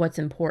 this is what's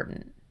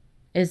important.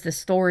 Is the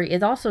story.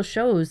 It also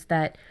shows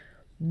that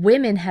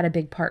women had a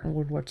big part in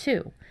World War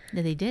II.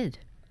 Yeah, they did.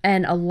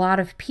 And a lot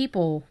of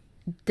people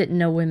didn't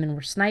know women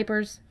were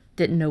snipers,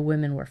 didn't know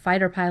women were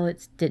fighter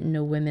pilots, didn't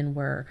know women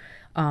were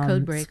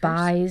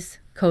spies,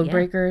 code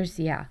breakers.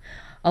 Yeah.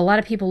 A lot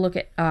of people look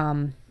at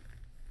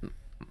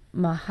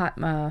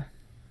Mahatma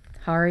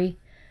Hari.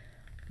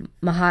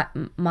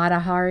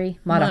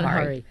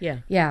 Yeah.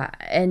 Yeah.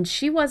 And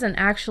she wasn't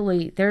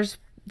actually, there's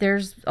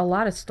a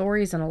lot of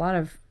stories and a lot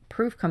of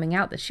proof coming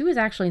out that she was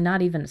actually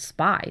not even a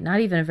spy, not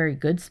even a very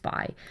good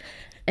spy.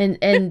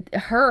 And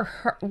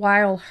her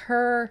while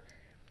her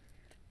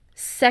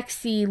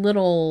sexy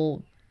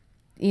little,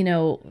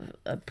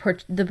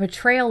 the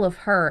portrayal of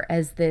her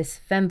as this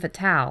femme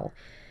fatale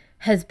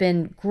has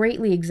been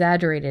greatly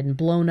exaggerated and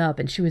blown up,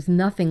 and she was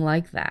nothing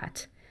like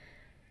that.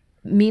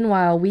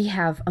 Meanwhile, we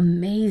have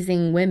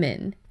amazing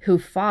women who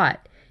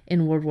fought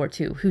in World War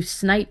II, who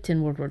sniped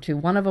in World War II.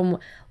 One of them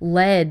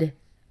led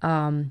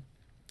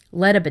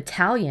a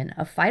battalion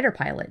of fighter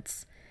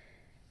pilots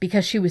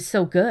because she was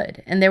so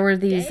good. And there were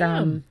these,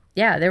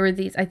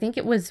 I think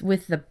it was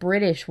with the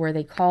British where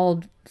they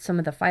called some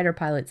of the fighter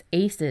pilots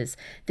aces.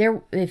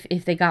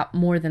 If they got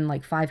more than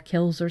like 5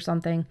 kills or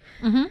something.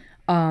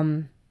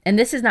 Mm-hmm. And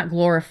this is not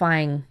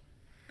glorifying,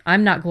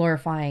 I'm not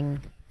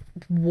glorifying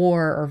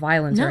war or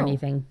violence or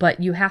anything, but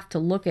you have to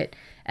look at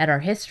our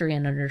history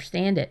and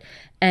understand it.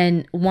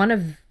 And one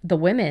of the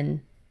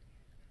women,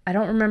 I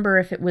don't remember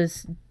if it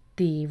was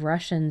the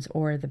Russians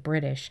or the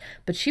British,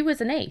 but she was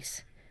an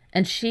ace,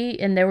 and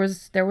there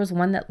was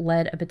one that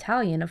led a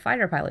battalion of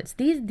fighter pilots.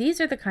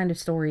 These are the kind of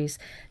stories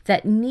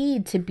that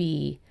need to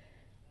be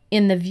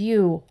in the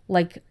view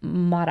like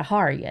Mata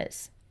Hari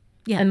is.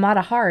 Yeah. And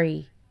Mata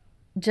Hari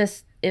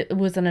it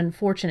was an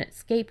unfortunate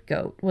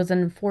scapegoat,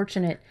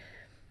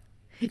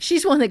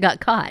 she's one that got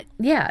caught.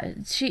 Yeah,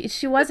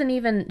 she wasn't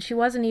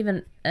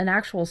even an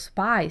actual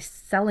spy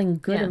selling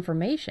good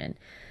information.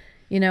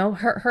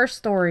 Her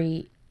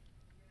story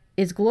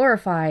is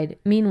glorified.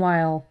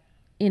 Meanwhile,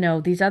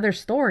 these other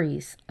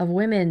stories of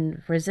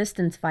women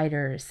resistance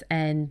fighters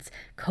and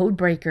code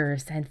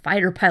breakers and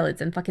fighter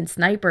pilots and fucking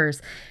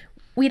snipers.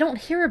 We don't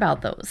hear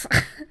about those.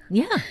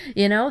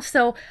 Yeah.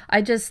 So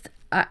I guess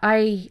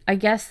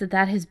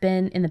that has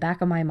been in the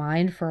back of my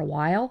mind for a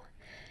while.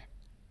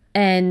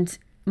 And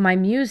my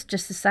muse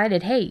just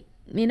decided, hey,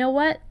 you know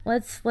what?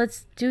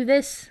 Let's do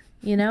this,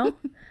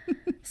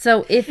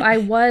 So if I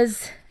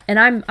was, and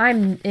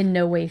I'm in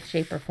no way,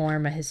 shape, or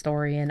form a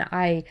historian.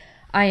 I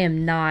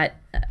am not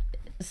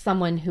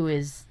someone who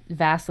is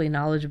vastly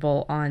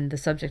knowledgeable on the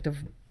subject of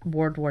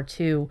World War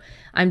II.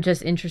 I'm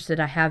just interested.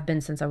 I have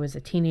been since I was a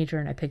teenager,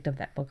 and I picked up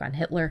that book on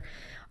Hitler.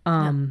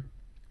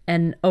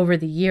 And over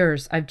the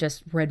years, I've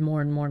just read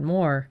more and more and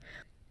more.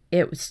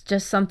 It was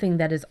just something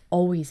that has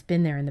always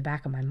been there in the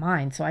back of my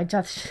mind. So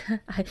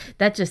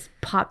that just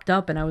popped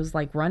up, and I was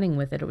like running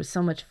with it. It was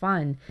so much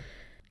fun.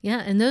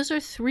 Yeah, and those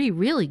are 3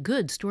 really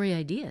good story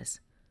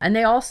ideas. And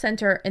they all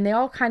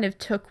kind of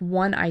took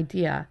one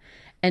idea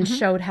and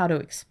showed how to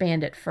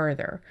expand it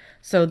further.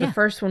 So the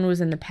first one was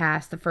in the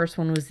past. The first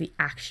one was the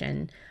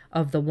action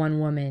of the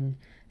one woman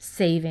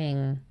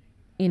saving,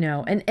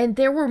 and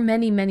there were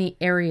many, many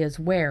areas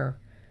where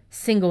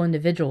single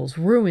individuals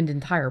ruined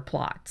entire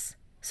plots.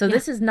 So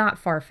this is not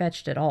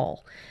far-fetched at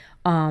all.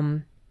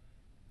 And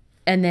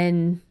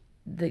then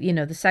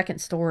the second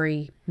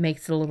story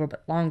makes it a little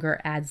bit longer,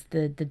 adds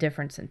the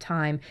difference in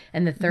time.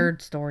 And the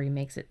third story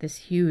makes it this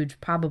huge,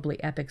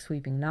 probably epic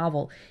sweeping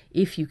novel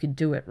if you could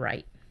do it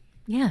right.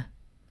 Yeah.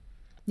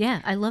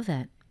 Yeah, I love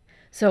that.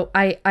 So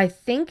I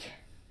think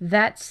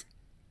that's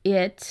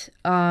it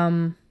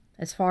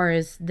as far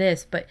as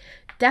this, but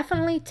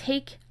definitely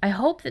I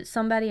hope that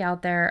somebody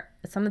out there,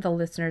 some of the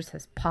listeners,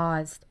 has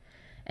paused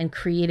and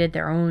created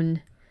their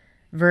own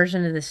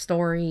version of the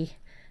story,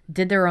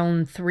 did their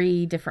own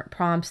 3 different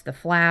prompts, the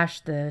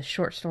flash, the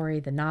short story,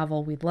 the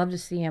novel. We'd love to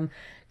see them.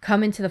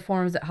 Come into the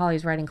forums at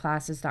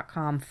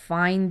hollyswritingclasses.com,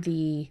 find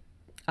the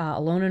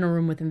Alone in a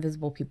Room with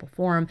Invisible People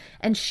forum,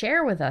 and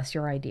share with us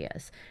your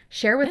ideas.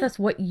 Share with us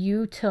what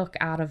you took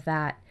out of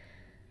that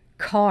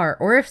car,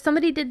 or if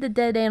somebody did the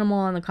dead animal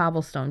on the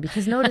cobblestone,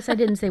 because notice I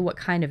didn't say what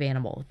kind of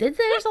animal. There's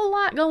a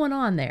lot going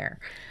on there.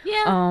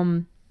 Yeah.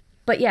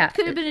 But yeah.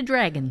 Could have been a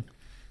dragon.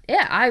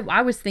 Yeah,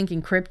 I was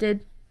thinking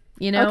cryptid,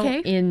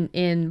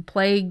 in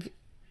Plague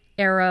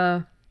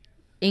era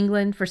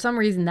England. For some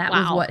reason, that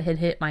was what had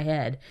hit my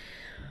head.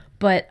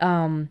 But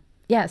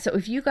yeah, so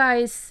if you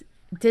guys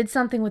did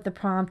something with the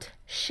prompt,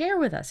 share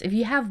with us. If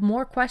you have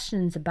more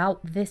questions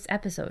about this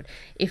episode,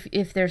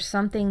 if there's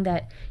something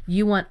that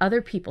you want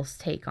other people's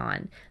take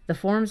on, the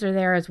forums are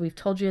there. As we've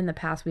told you in the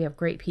past, we have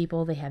great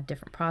people. They have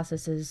different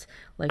processes.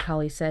 Like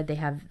Holly said, they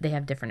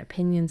have different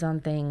opinions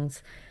on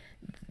things.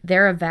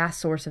 They're a vast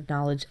source of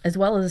knowledge, as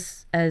well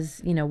as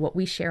what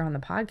we share on the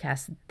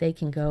podcast. They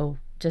can go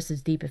just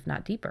as deep, if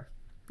not deeper.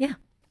 Yeah.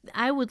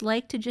 I would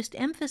like to just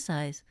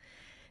emphasize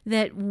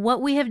that what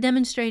we have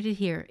demonstrated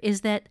here is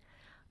that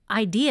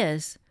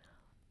ideas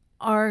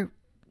are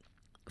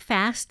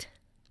fast,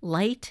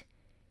 light,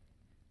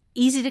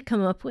 easy to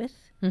come up with.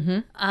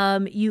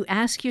 You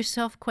ask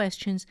yourself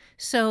questions.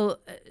 So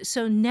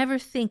never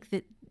think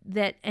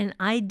that an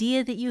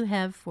idea that you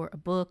have for a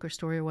book or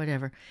story or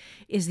whatever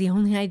is the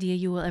only idea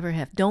you will ever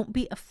have. Don't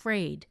be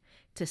afraid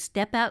to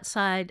step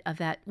outside of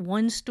that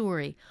one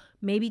story.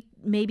 Maybe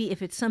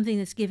if it's something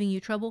that's giving you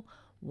trouble,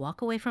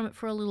 walk away from it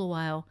for a little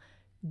while,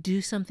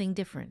 do something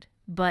different.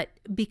 But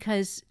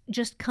because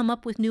just come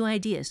up with new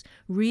ideas.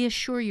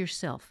 Reassure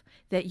yourself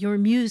that your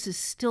muse is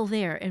still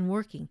there and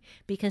working,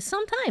 because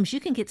sometimes you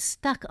can get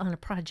stuck on a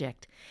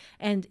project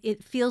and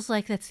it feels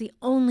like that's the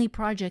only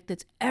project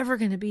that's ever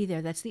going to be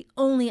there. That's the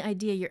only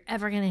idea you're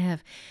ever going to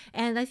have.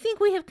 And I think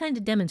we have kind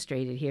of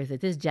demonstrated here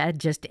that this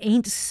just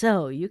ain't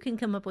so. You can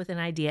come up with an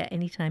idea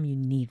anytime you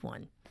need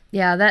one.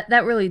 Yeah,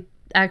 that really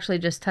actually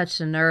just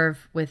touched a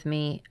nerve with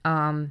me.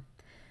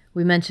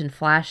 We mentioned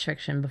flash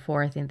fiction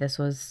before. I think this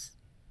was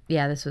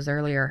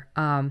earlier.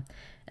 And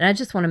I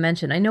just want to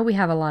mention, I know we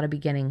have a lot of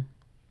beginning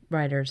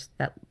writers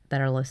that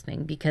are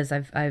listening, because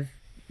I've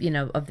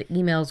of the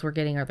emails we're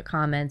getting or the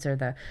comments or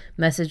the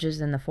messages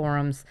in the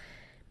forums.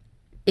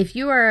 If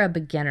you are a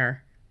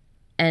beginner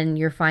and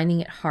you're finding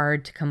it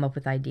hard to come up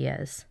with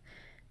ideas,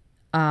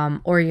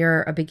 or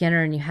you're a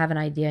beginner and you have an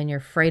idea and you're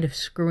afraid of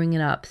screwing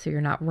it up, so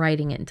you're not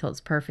writing it until it's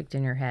perfect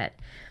in your head.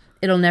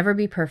 It'll never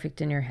be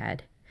perfect in your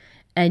head.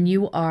 And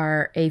you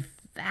are a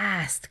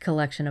vast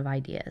collection of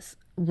ideas.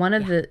 One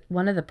of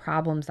the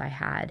problems I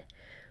had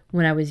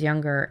when I was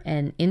younger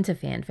and into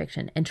fan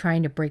fiction and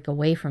trying to break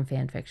away from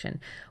fan fiction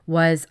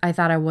was I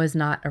thought I was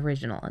not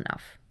original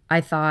enough.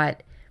 I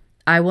thought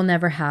I will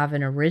never have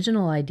an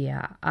original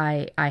idea.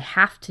 I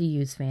have to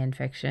use fan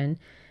fiction,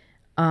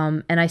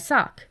 and I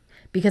suck,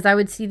 because I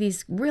would see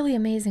these really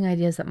amazing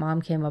ideas that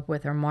Mom came up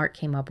with or Mark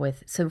came up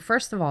with. So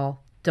first of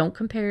all, don't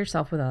compare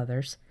yourself with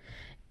others.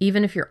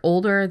 Even if you're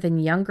older than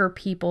younger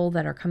people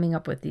that are coming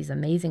up with these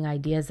amazing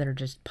ideas that are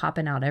just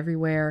popping out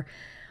everywhere,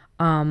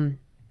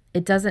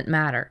 it doesn't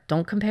matter.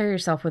 Don't compare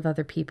yourself with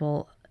other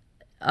people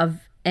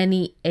of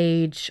any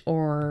age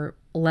or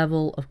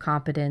level of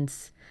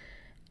competence,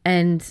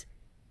 and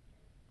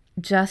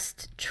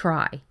just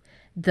try.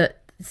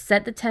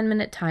 Set the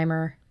 10-minute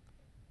timer,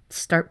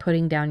 start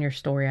putting down your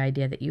story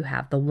idea that you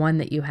have, the one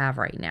that you have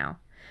right now.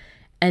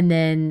 And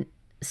then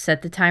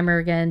set the timer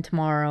again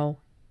tomorrow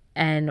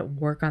and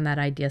work on that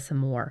idea some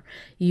more.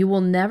 You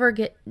will never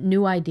get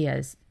new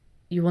ideas.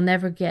 You will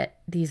never get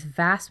these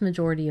vast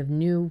majority of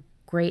new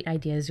great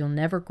ideas. You'll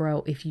never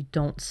grow if you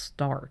don't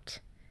start.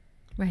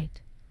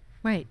 Right.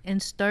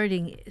 And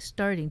starting,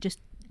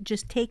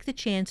 just take the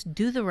chance,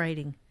 do the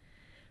writing,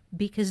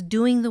 because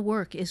doing the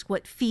work is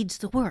what feeds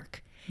the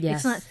work. Yes.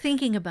 It's not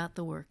thinking about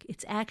the work.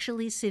 It's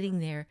actually sitting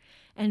there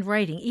and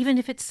writing. Even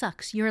if it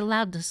sucks, you're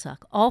allowed to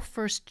suck. All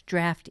first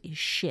draft is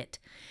shit.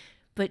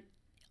 But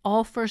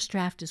all first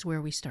draft is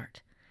where we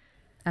start.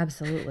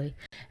 Absolutely.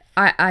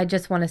 I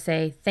just want to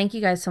say thank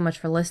you guys so much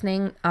for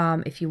listening.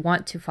 If you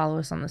want to follow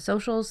us on the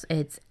socials,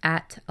 it's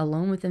at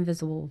Alone with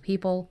Invisible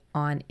People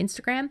on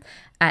Instagram,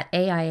 at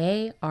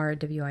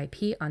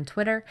AIARWIP on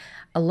Twitter,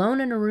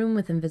 Alone in a Room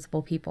with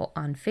Invisible People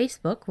on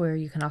Facebook, where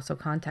you can also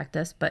contact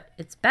us. But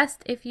it's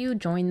best if you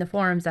join the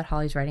forums at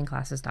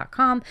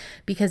hollyswritingclasses.com,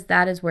 because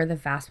that is where the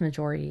vast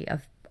majority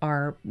of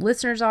our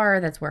listeners are.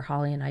 That's where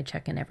Holly and I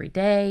check in every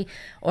day,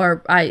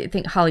 or I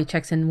think Holly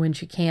checks in when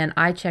she can.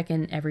 I check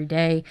in every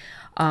day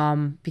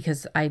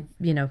because I,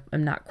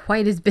 am not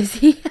quite as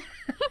busy.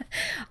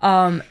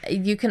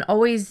 You can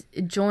always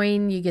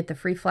join. You get the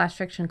free flash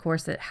fiction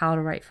course at How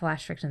to Write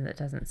Flash Fiction That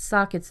Doesn't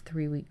Suck. It's a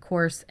 3-week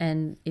course,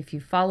 and if you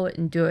follow it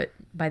and do it,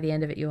 by the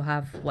end of it, you'll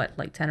have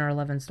 10 or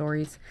 11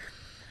 stories.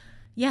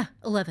 Yeah,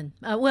 11.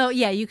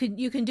 You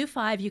can do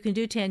 5, you can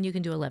do 10, you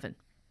can do 11.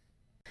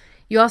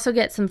 You also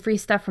get some free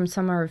stuff from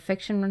Summer of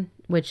Fiction,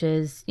 which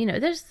is,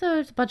 there's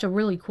a bunch of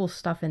really cool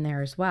stuff in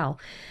there as well.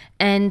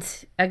 And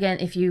again,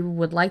 if you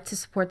would like to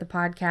support the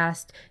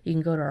podcast, you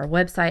can go to our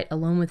website,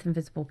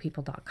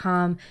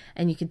 alonewithinvisiblepeople.com,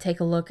 and you can take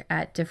a look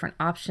at different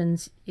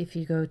options. If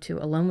you go to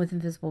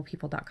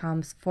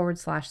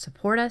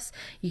alonewithinvisiblepeople.com/support us,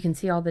 you can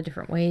see all the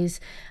different ways.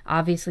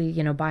 Obviously,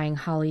 buying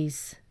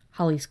Holly's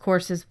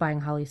courses,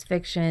 buying Holly's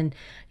fiction.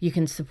 You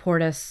can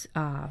support us,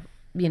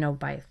 by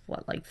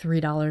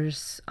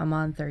 $3 a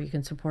month, or you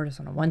can support us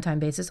on a one-time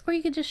basis, or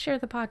you can just share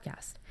the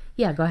podcast.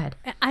 Yeah, go ahead.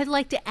 I'd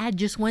like to add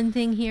just one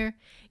thing here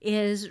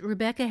is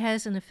Rebecca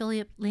has an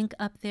affiliate link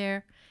up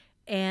there,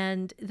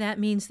 and that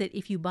means that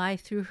if you buy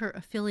through her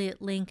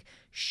affiliate link,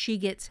 she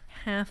gets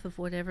half of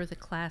whatever the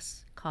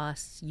class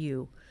costs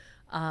you.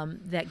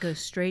 That goes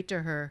straight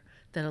to her,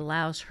 that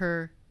allows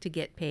her to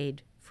get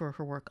paid for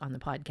her work on the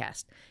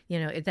podcast.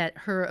 That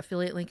her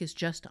affiliate link is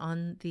just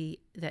on the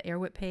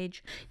AirWhip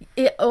page.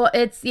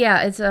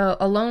 It's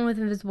Alone with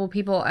Invisible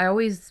People. I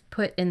always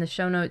put in the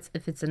show notes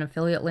if it's an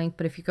affiliate link,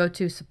 but if you go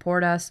to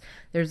support us,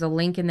 there's a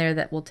link in there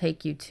that will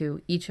take you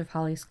to each of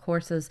Holly's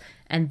courses,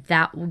 and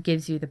that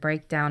gives you the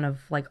breakdown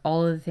of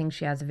all of the things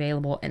she has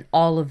available, and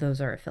all of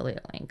those are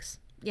affiliate links.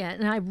 Yeah,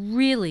 and I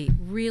really,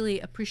 really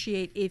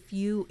appreciate if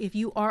you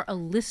are a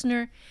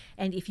listener,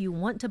 and if you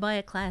want to buy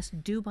a class,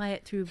 do buy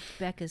it through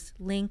Becca's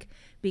link,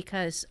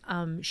 because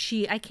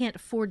I can't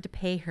afford to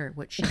pay her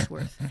what she's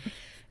worth.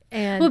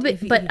 And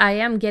but I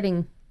am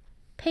getting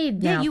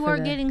paid now. Yeah, you are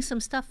getting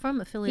some stuff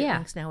from affiliate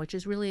links now, which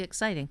is really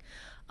exciting.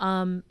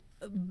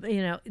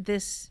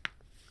 This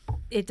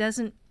it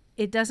doesn't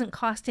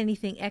cost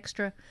anything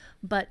extra,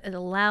 but it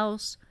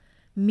allows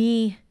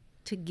me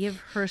to give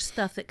her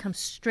stuff that comes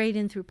straight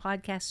in through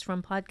podcasts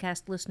from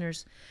podcast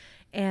listeners,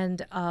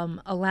 and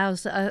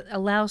allows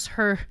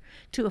her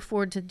to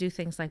afford to do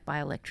things like buy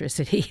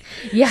electricity.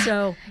 Yeah.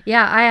 So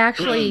I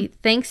actually,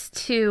 thanks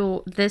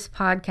to this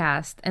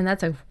podcast, and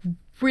that's a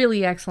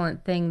really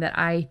excellent thing that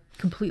I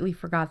completely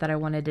forgot that I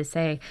wanted to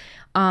say.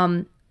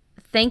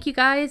 Thank you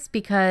guys,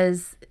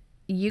 because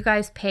you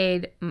guys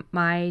paid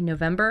my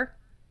November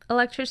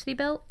electricity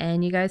bill,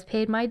 and you guys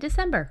paid my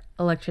December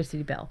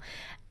electricity bill.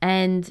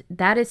 And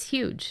that is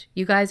huge.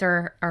 You guys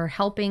are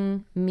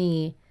helping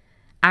me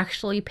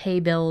actually pay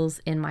bills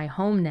in my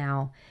home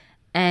now.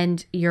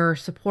 And you're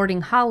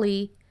supporting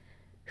Holly,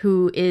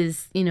 who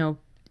is,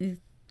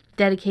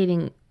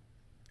 dedicating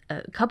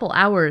a couple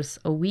hours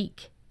a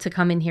week to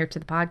come in here to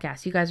the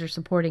podcast. You guys are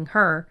supporting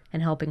her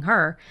and helping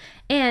her.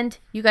 And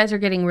you guys are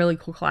getting really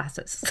cool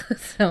classes.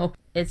 So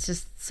it's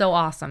just so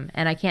awesome.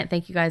 And I can't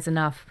thank you guys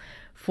enough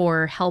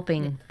for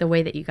helping the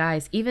way that you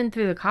guys, even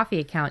through the coffee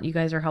account, you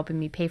guys are helping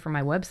me pay for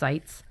my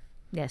websites.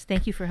 Yes,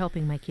 thank you for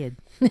helping my kid.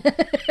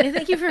 And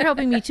thank you for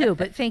helping me too,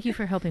 but thank you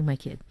for helping my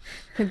kid.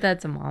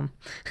 That's a mom.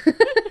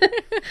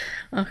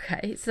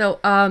 Okay, so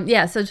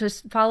so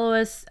just follow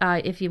us.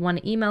 If you want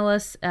to email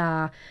us,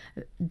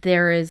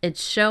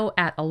 it's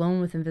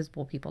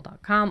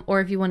show@alonewithinvisiblepeople.com,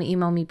 or if you want to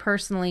email me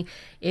personally,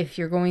 if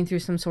you're going through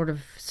some sort of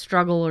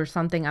struggle or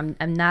something.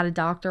 I'm not a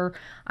doctor.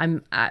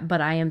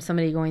 But I am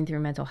somebody going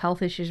through mental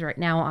health issues right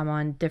now. I'm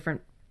on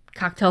different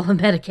cocktail of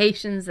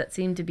medications that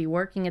seem to be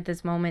working at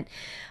this moment.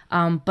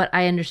 But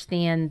I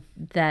understand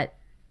that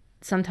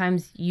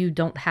sometimes you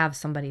don't have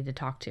somebody to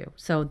talk to.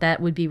 So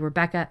that would be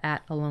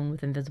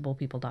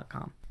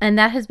Rebecca@alonewithinvisiblepeople.com. And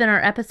that has been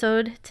our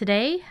episode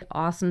today.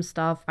 Awesome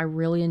stuff. I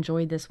really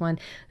enjoyed this one.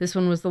 This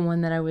one was the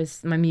one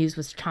that my muse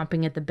was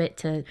chomping at the bit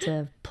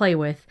to play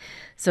with.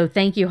 So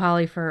thank you,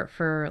 Holly, for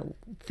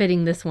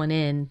fitting this one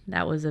in.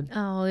 That was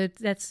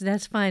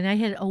That's fine. I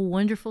had a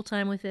wonderful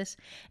time with this,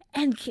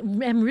 and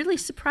I'm really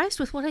surprised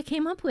with what I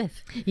came up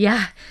with.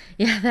 Yeah.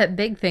 That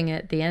big thing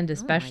at the end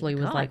especially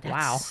was God, like, that's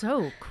wow.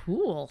 so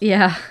cool.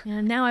 Yeah.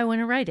 And now I want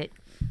to write it.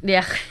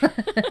 Yeah.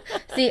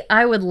 See,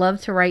 I would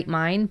love to write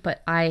mine,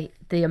 but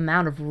the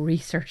amount of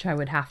research I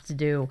would have to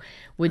do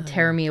would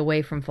tear me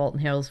away from Fulton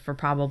Hills for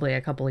probably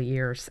a couple of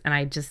years. And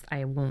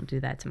I won't do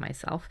that to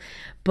myself.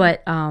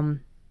 But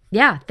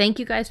yeah, thank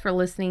you guys for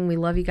listening. We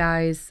love you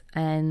guys.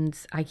 And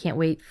I can't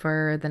wait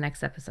for the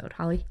next episode.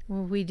 Holly?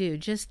 Well, we do.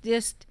 Just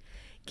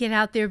get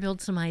out there,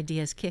 build some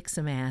ideas, kick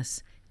some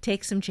ass,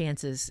 take some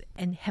chances,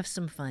 and have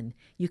some fun.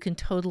 You can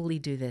totally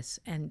do this,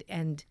 and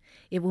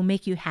it will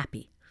make you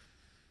happy.